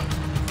zone.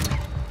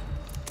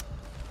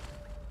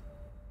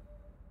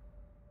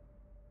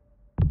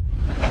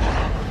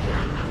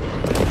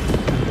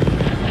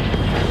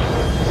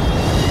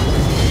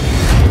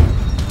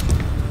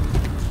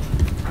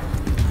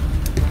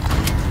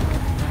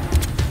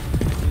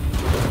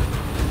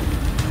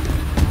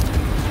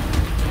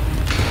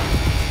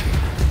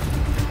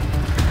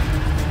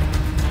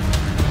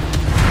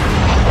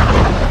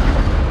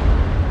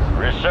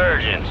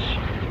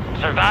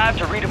 Survive Revive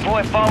to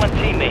redeploy fallen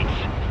teammates.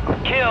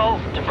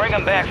 Kill to bring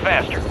them back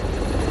faster.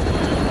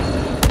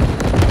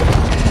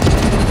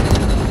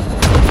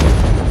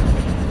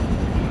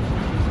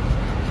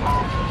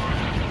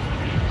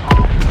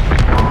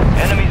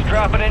 Enemies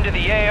dropping into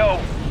the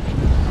AO.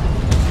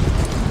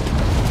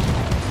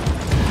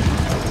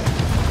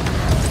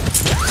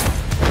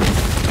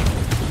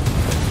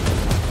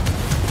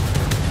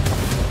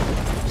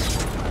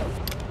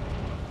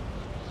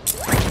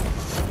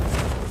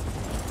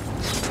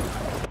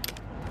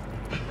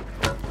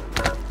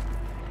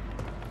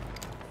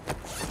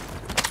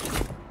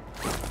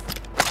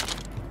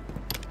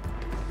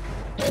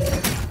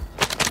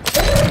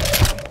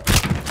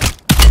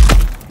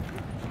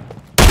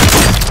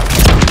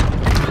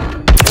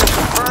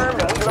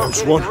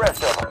 There's one. The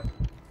rest of them.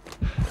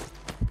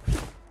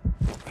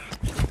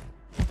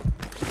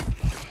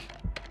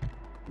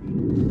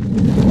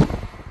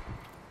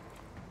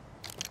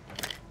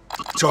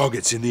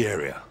 Targets in the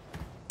area.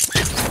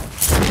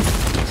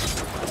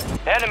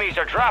 Enemies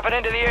are dropping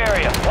into the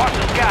area. Watch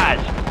the skies.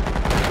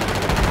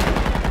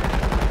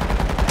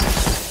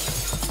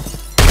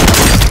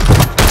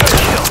 Good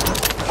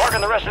kill.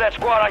 Marking the rest of that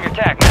squad on your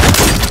tac map.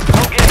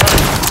 Go get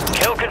hunted.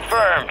 Kill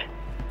confirmed.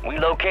 We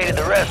located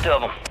the rest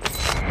of them.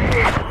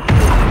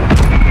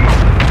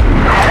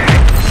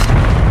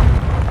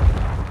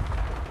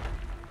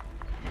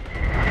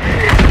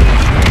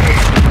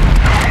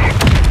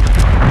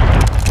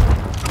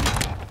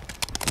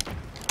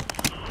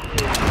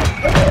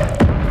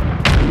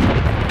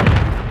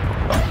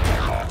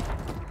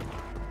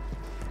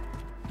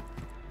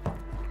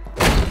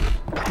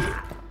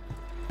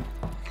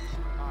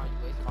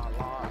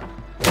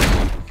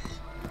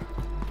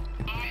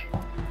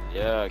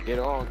 Yeah, get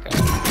on,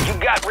 guys. You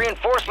got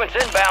reinforcements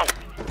inbound.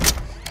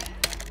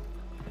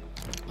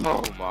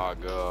 Oh my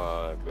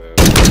god, bro.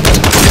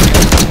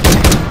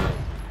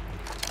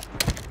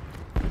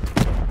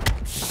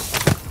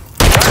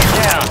 Target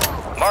down.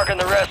 Marking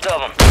the rest of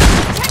them.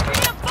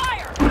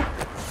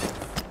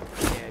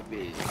 Yeah,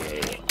 bitch,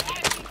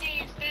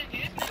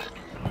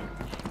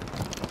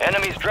 yeah.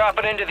 Enemies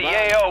dropping into the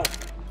AO.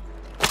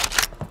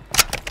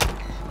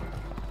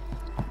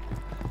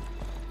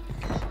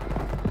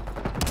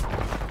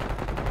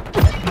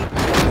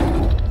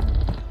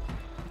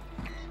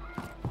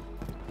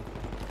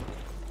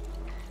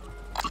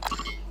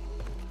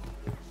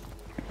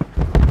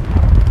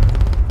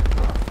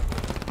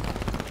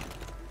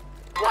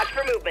 Watch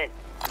for movement.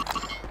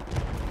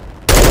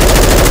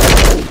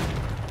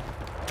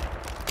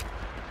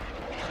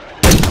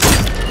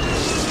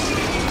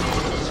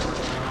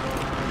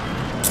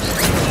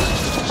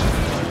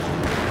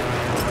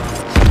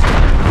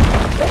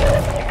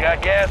 You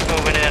got gas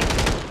moving in.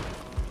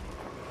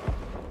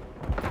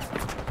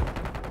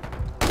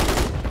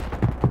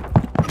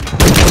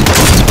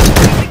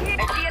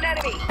 I see an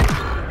enemy.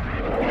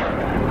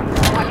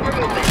 Watch for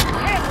movement.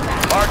 Handle that.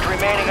 Mark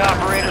remaining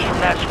operators from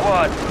that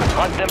squad.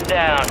 Hunt them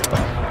down.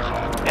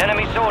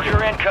 Enemy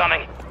soldier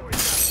incoming.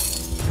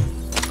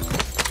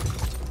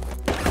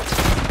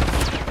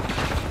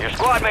 Your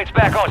squad mate's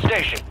back on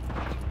station.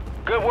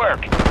 Good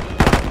work.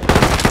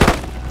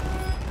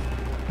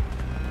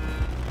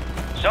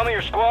 Some of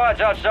your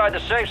squad's outside the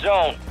safe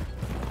zone.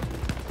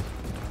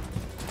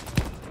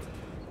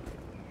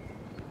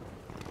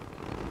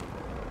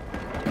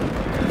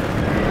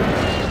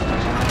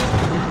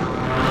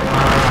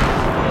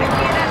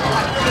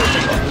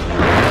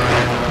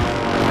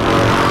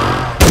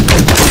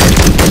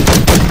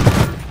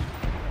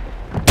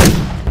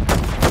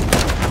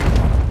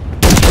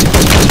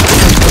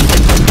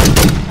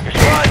 Your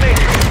squad mate's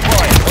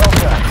redeploying. Well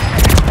done.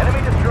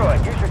 Enemy destroyed.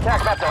 Use your tac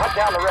map to hunt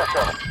down the rest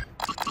of them.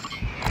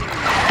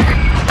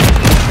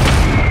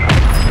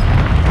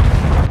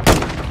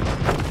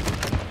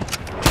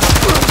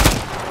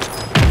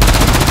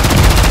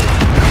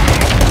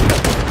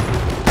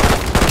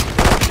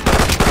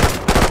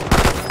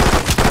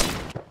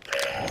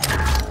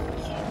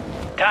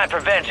 Time for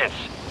vengeance.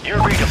 You're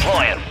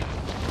redeploying.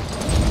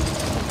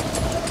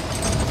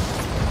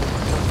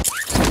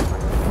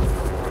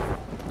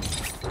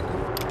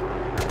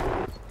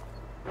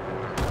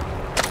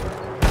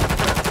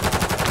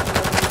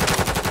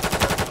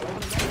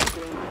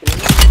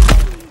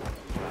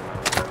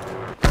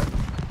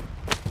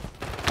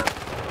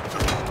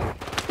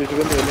 Estoy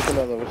subiendo del otro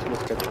lado, a ver si los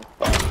cacho.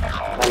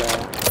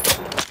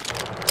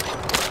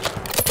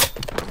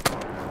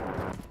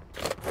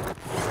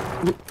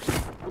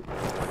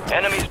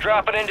 Enemies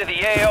dropping into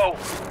the AO.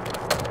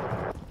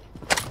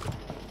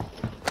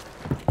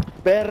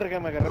 Verga,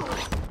 me agarré.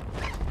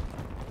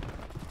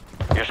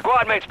 Your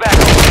squad mate's back.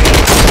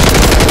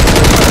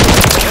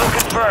 Kill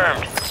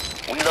confirmed.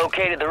 We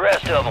located the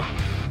rest of them.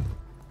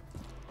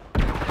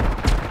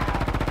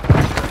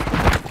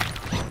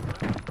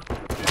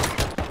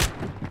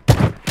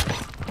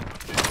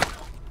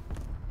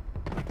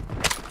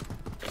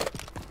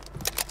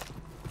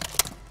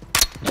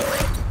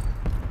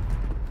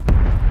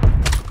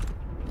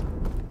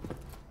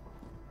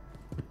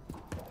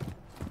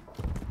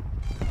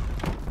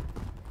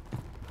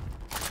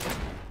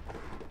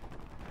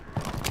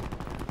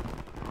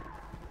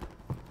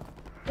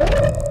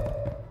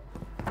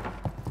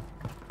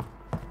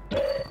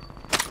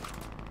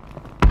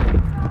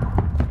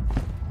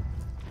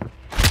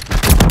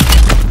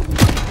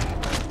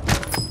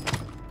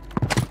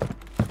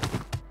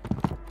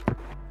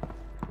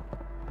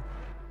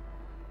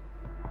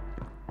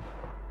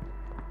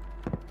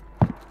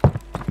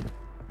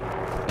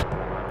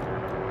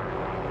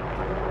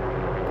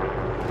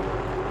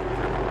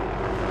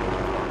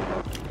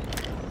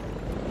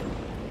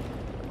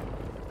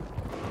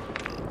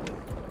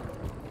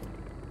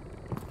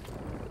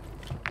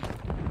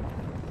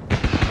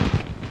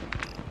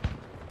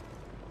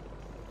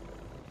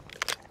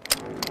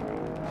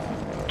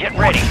 Get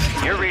ready.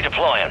 You're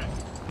redeploying.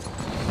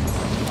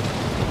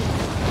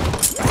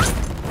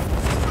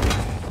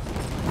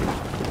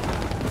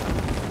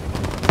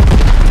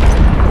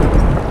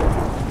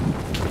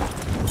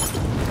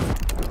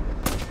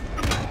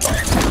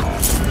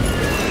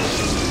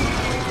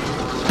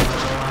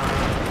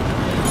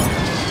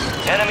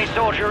 Enemy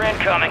soldier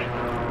incoming.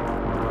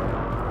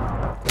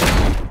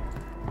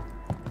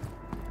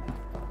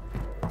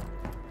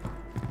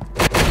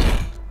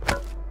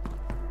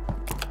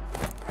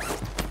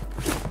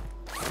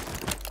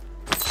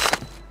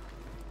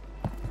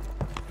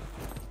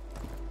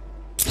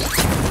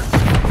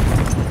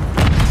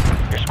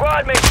 Your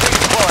squad mates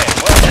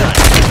redeploying. Well done.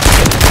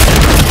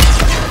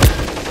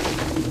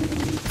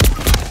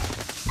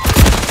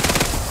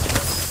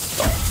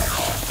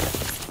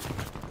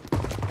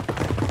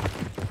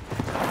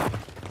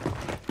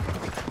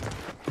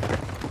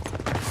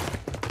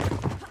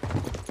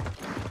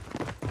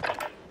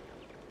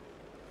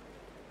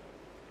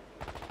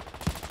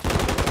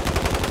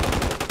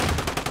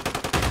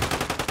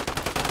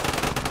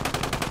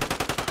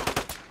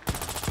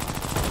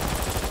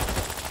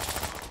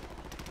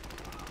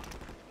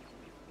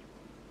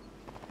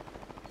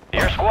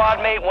 Your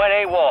squad mate went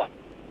AWOL.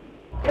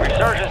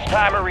 Resurgence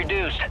timer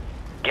reduced.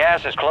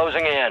 Gas is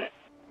closing in.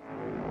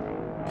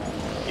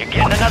 You're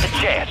getting another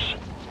chance.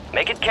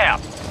 Make it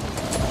count.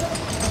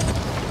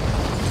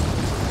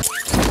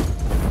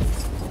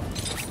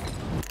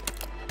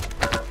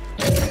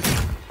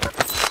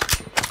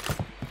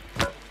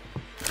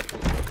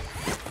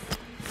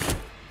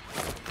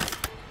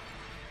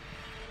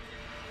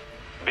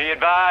 Be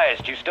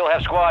advised, you still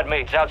have squad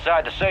mates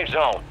outside the safe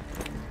zone.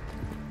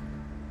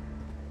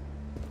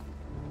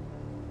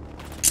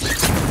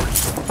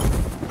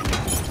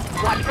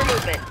 Watch for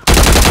movement.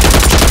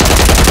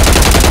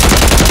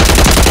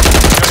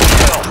 Good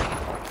kill.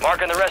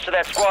 Marking the rest of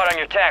that squad on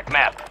your TAC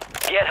map.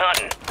 Get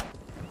hunting.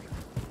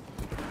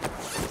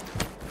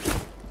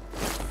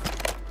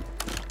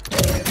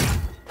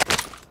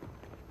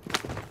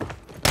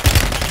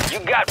 You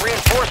got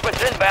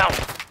reinforcements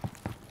inbound.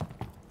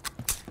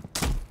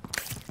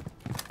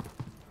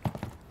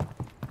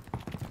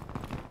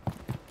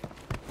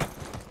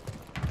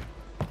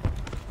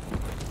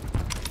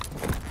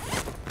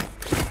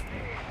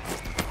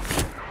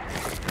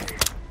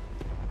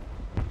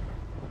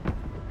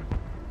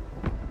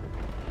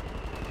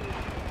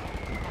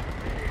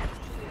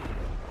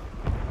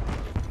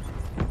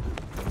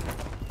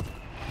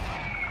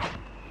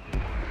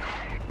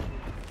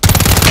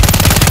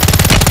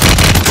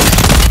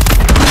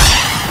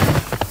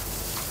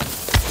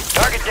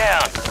 Target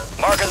down.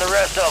 Marking the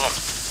rest of them.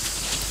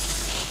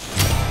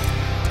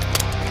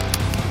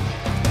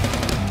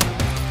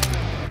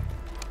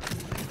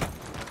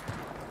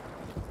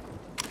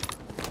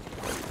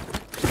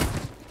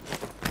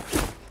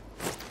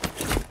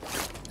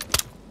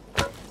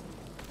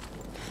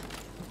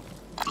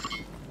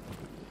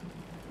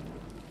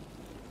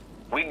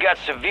 We got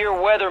severe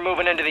weather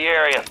moving into the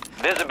area.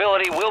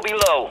 Visibility will be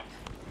low.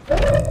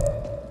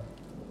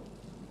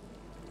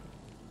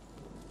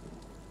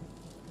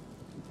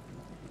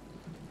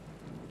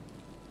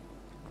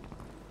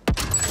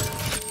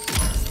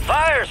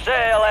 Fire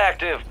sale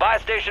active. Buy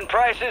station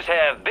prices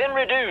have been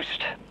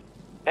reduced.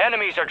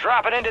 Enemies are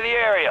dropping into the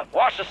area.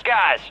 Watch the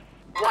skies.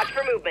 Watch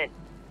for movement.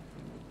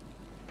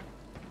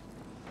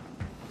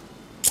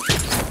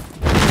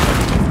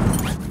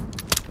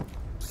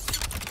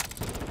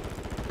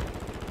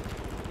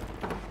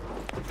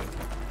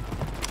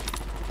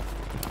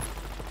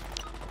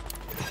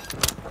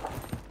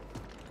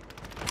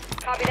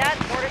 Copy that.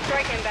 Mortar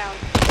strike inbound.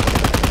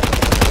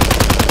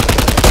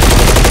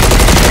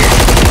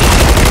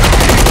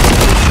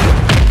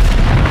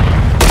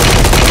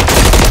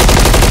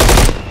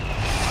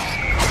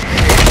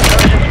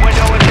 Surgeon's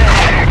window is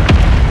in.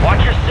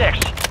 Watch your six.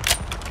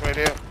 Right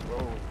here.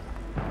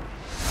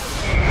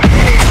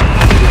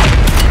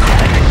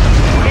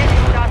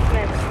 Mission shots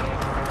missed.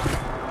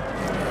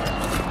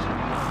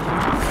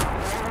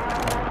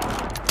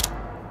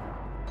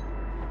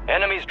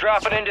 Enemies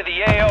dropping into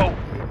the AO.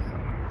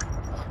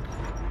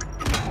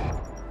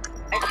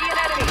 I see an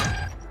enemy.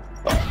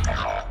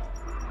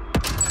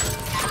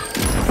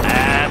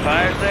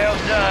 Fire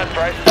sale's done.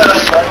 Prices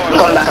are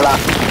normal.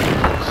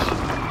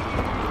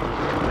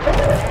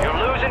 You're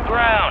losing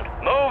ground.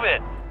 Move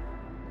it.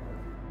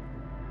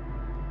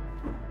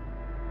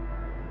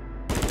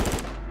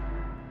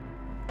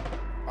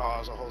 Oh,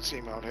 there's a whole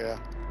team out here.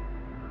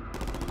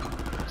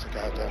 There's a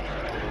guy down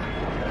here.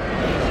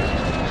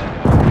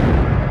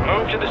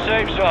 Move to the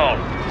safe zone.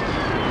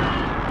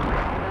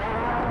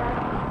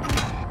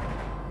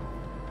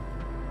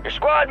 Your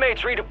squad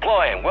mates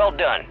redeploying. Well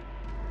done.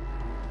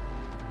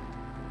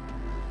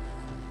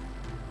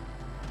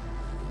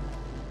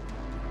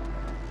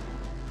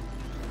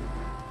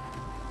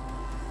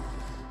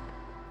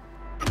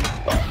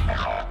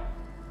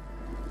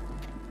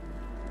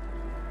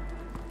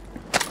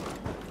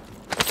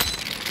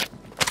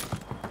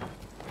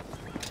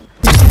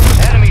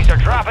 Enemies are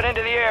dropping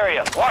into the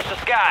area. Watch the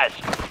skies.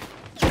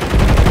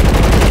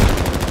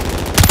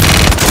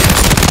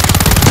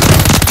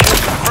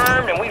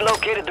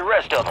 located the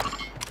rest of them.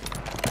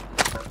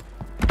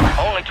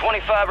 Only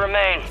 25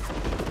 remain.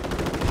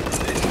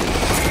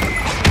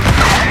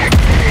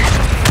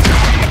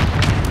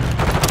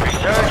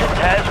 Resurgence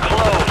has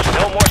closed.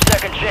 No more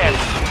second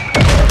chances.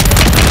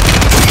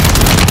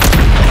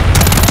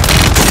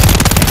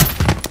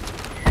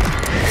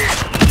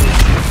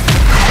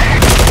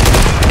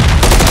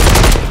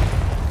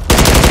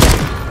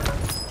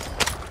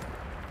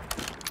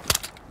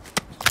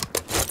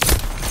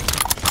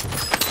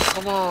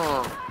 Come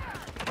on.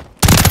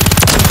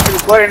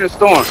 Play in the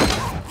storm.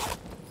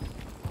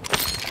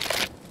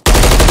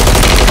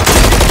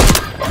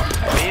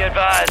 Be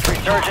advised,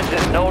 resurgence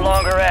is no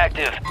longer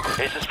active.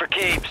 This is for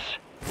keeps.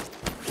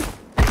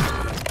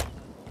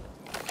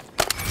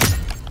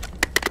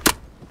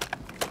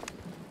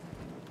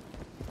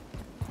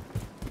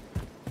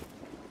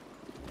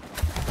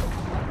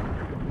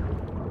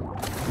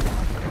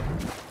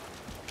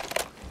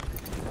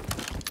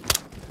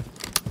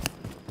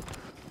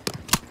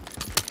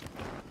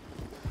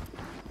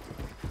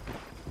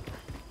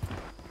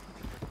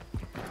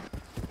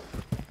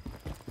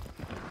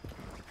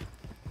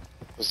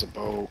 There's a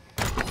boat.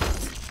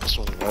 This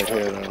one right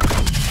here.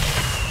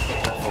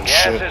 Oh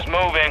Gas shit. is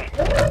moving.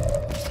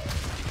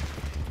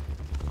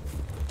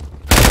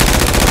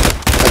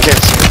 I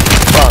can't see it.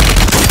 Fuck.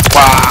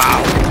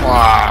 Wow.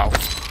 Wow.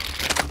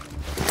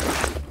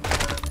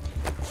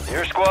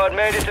 Your squad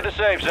made it to the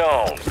safe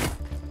zone.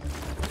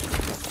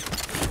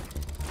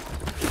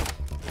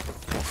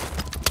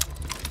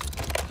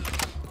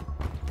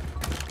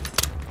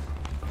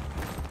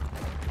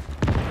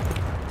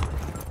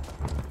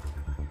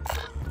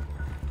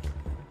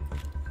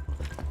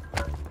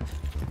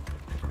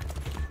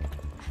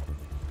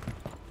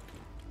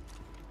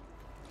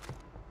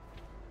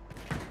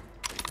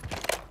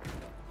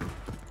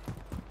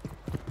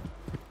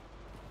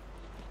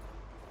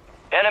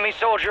 Enemy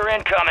soldier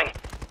incoming.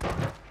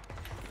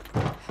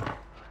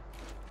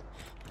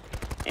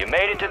 You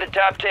made it to the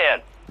top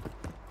 10.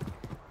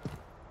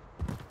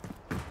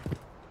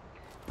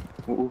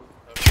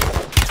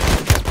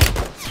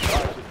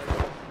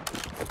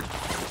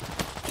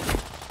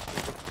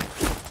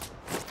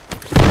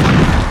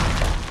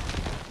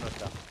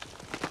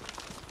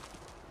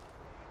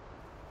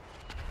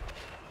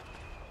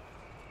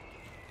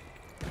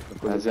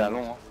 Vas-y,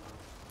 allons. Hein.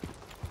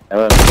 Ah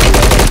ouais.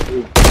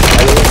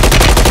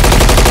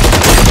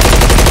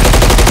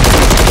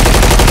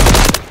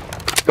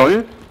 T'as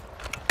eu?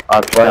 Ah,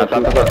 ouais,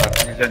 attends.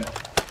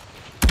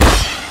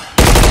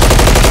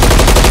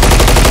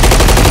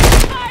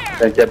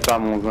 T'inquiète pas,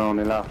 mon vin, on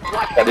est là.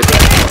 T'as des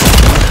places?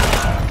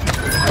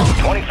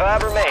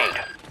 25 remained.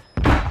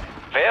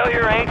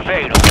 Failure ain't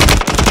fatal.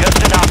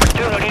 Just an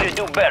opportunity to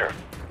do better.